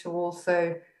need to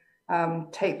also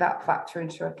take that factor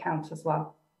into account as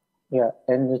well. Yeah,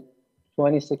 in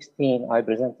 2016, I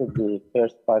presented the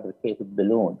first bifurcated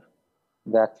balloon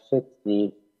that fit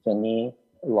the Finney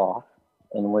law,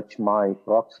 in which my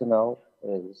proximal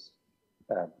is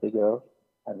bigger,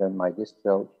 and then my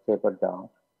distal tapered down,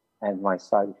 and my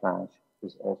side branch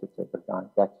is also tapered down.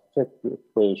 That fit the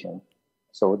equation.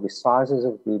 So the sizes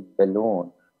of the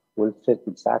balloon will fit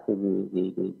exactly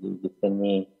the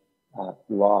Finney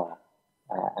law,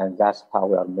 and that's how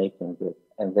we are making it.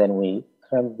 And then we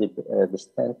trim the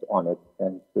stent on it,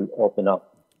 and it will open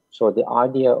up. So the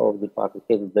idea of the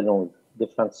bifurcated balloon,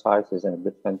 different sizes and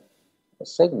different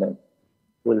segments,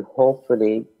 will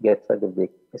hopefully get rid of the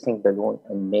kissing balloon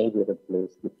and maybe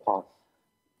replace the POT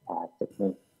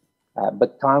technique.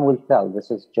 But time will tell.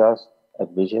 This is just a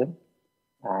vision,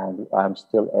 and I'm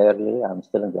still early. I'm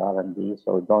still in the R&D,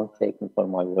 so don't take me for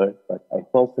my word. But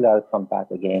hopefully I'll come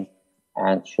back again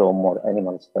and show more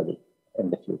animal study in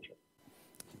the future.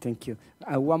 Thank you.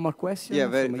 One more question? Yeah,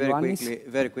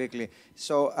 very quickly.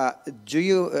 So do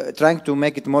you, trying to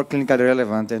make it more clinically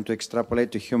relevant and to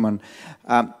extrapolate to human,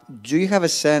 do you have a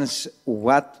sense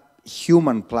what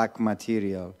human plaque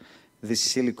material this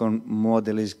silicon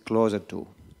model is closer to?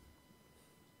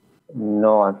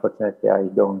 No, unfortunately, I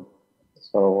don't.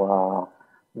 So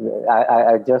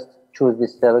I just choose the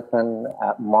silicon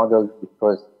model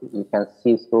because you can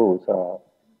see through. So,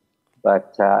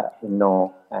 but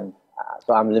no, and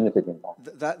so I'm limited in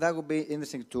that. That would be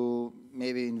interesting to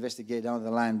maybe investigate down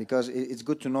the line, because it's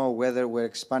good to know whether we're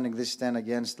expanding this stent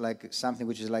against like something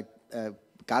which is like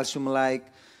calcium-like,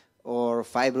 or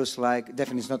fibrous-like.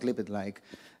 Definitely it's not lipid-like.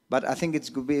 But I think it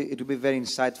would be very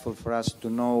insightful for us to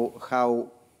know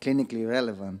how clinically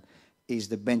relevant is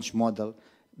the bench model,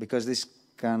 because this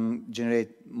can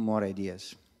generate more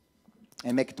ideas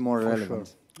and make it more relevant.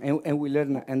 Sure. And we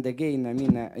learn, and again, I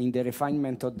mean, in the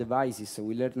refinement of devices,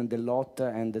 we learned a lot,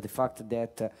 and the fact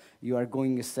that you are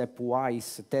going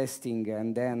stepwise testing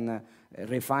and then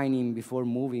refining before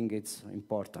moving, it's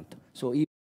important. So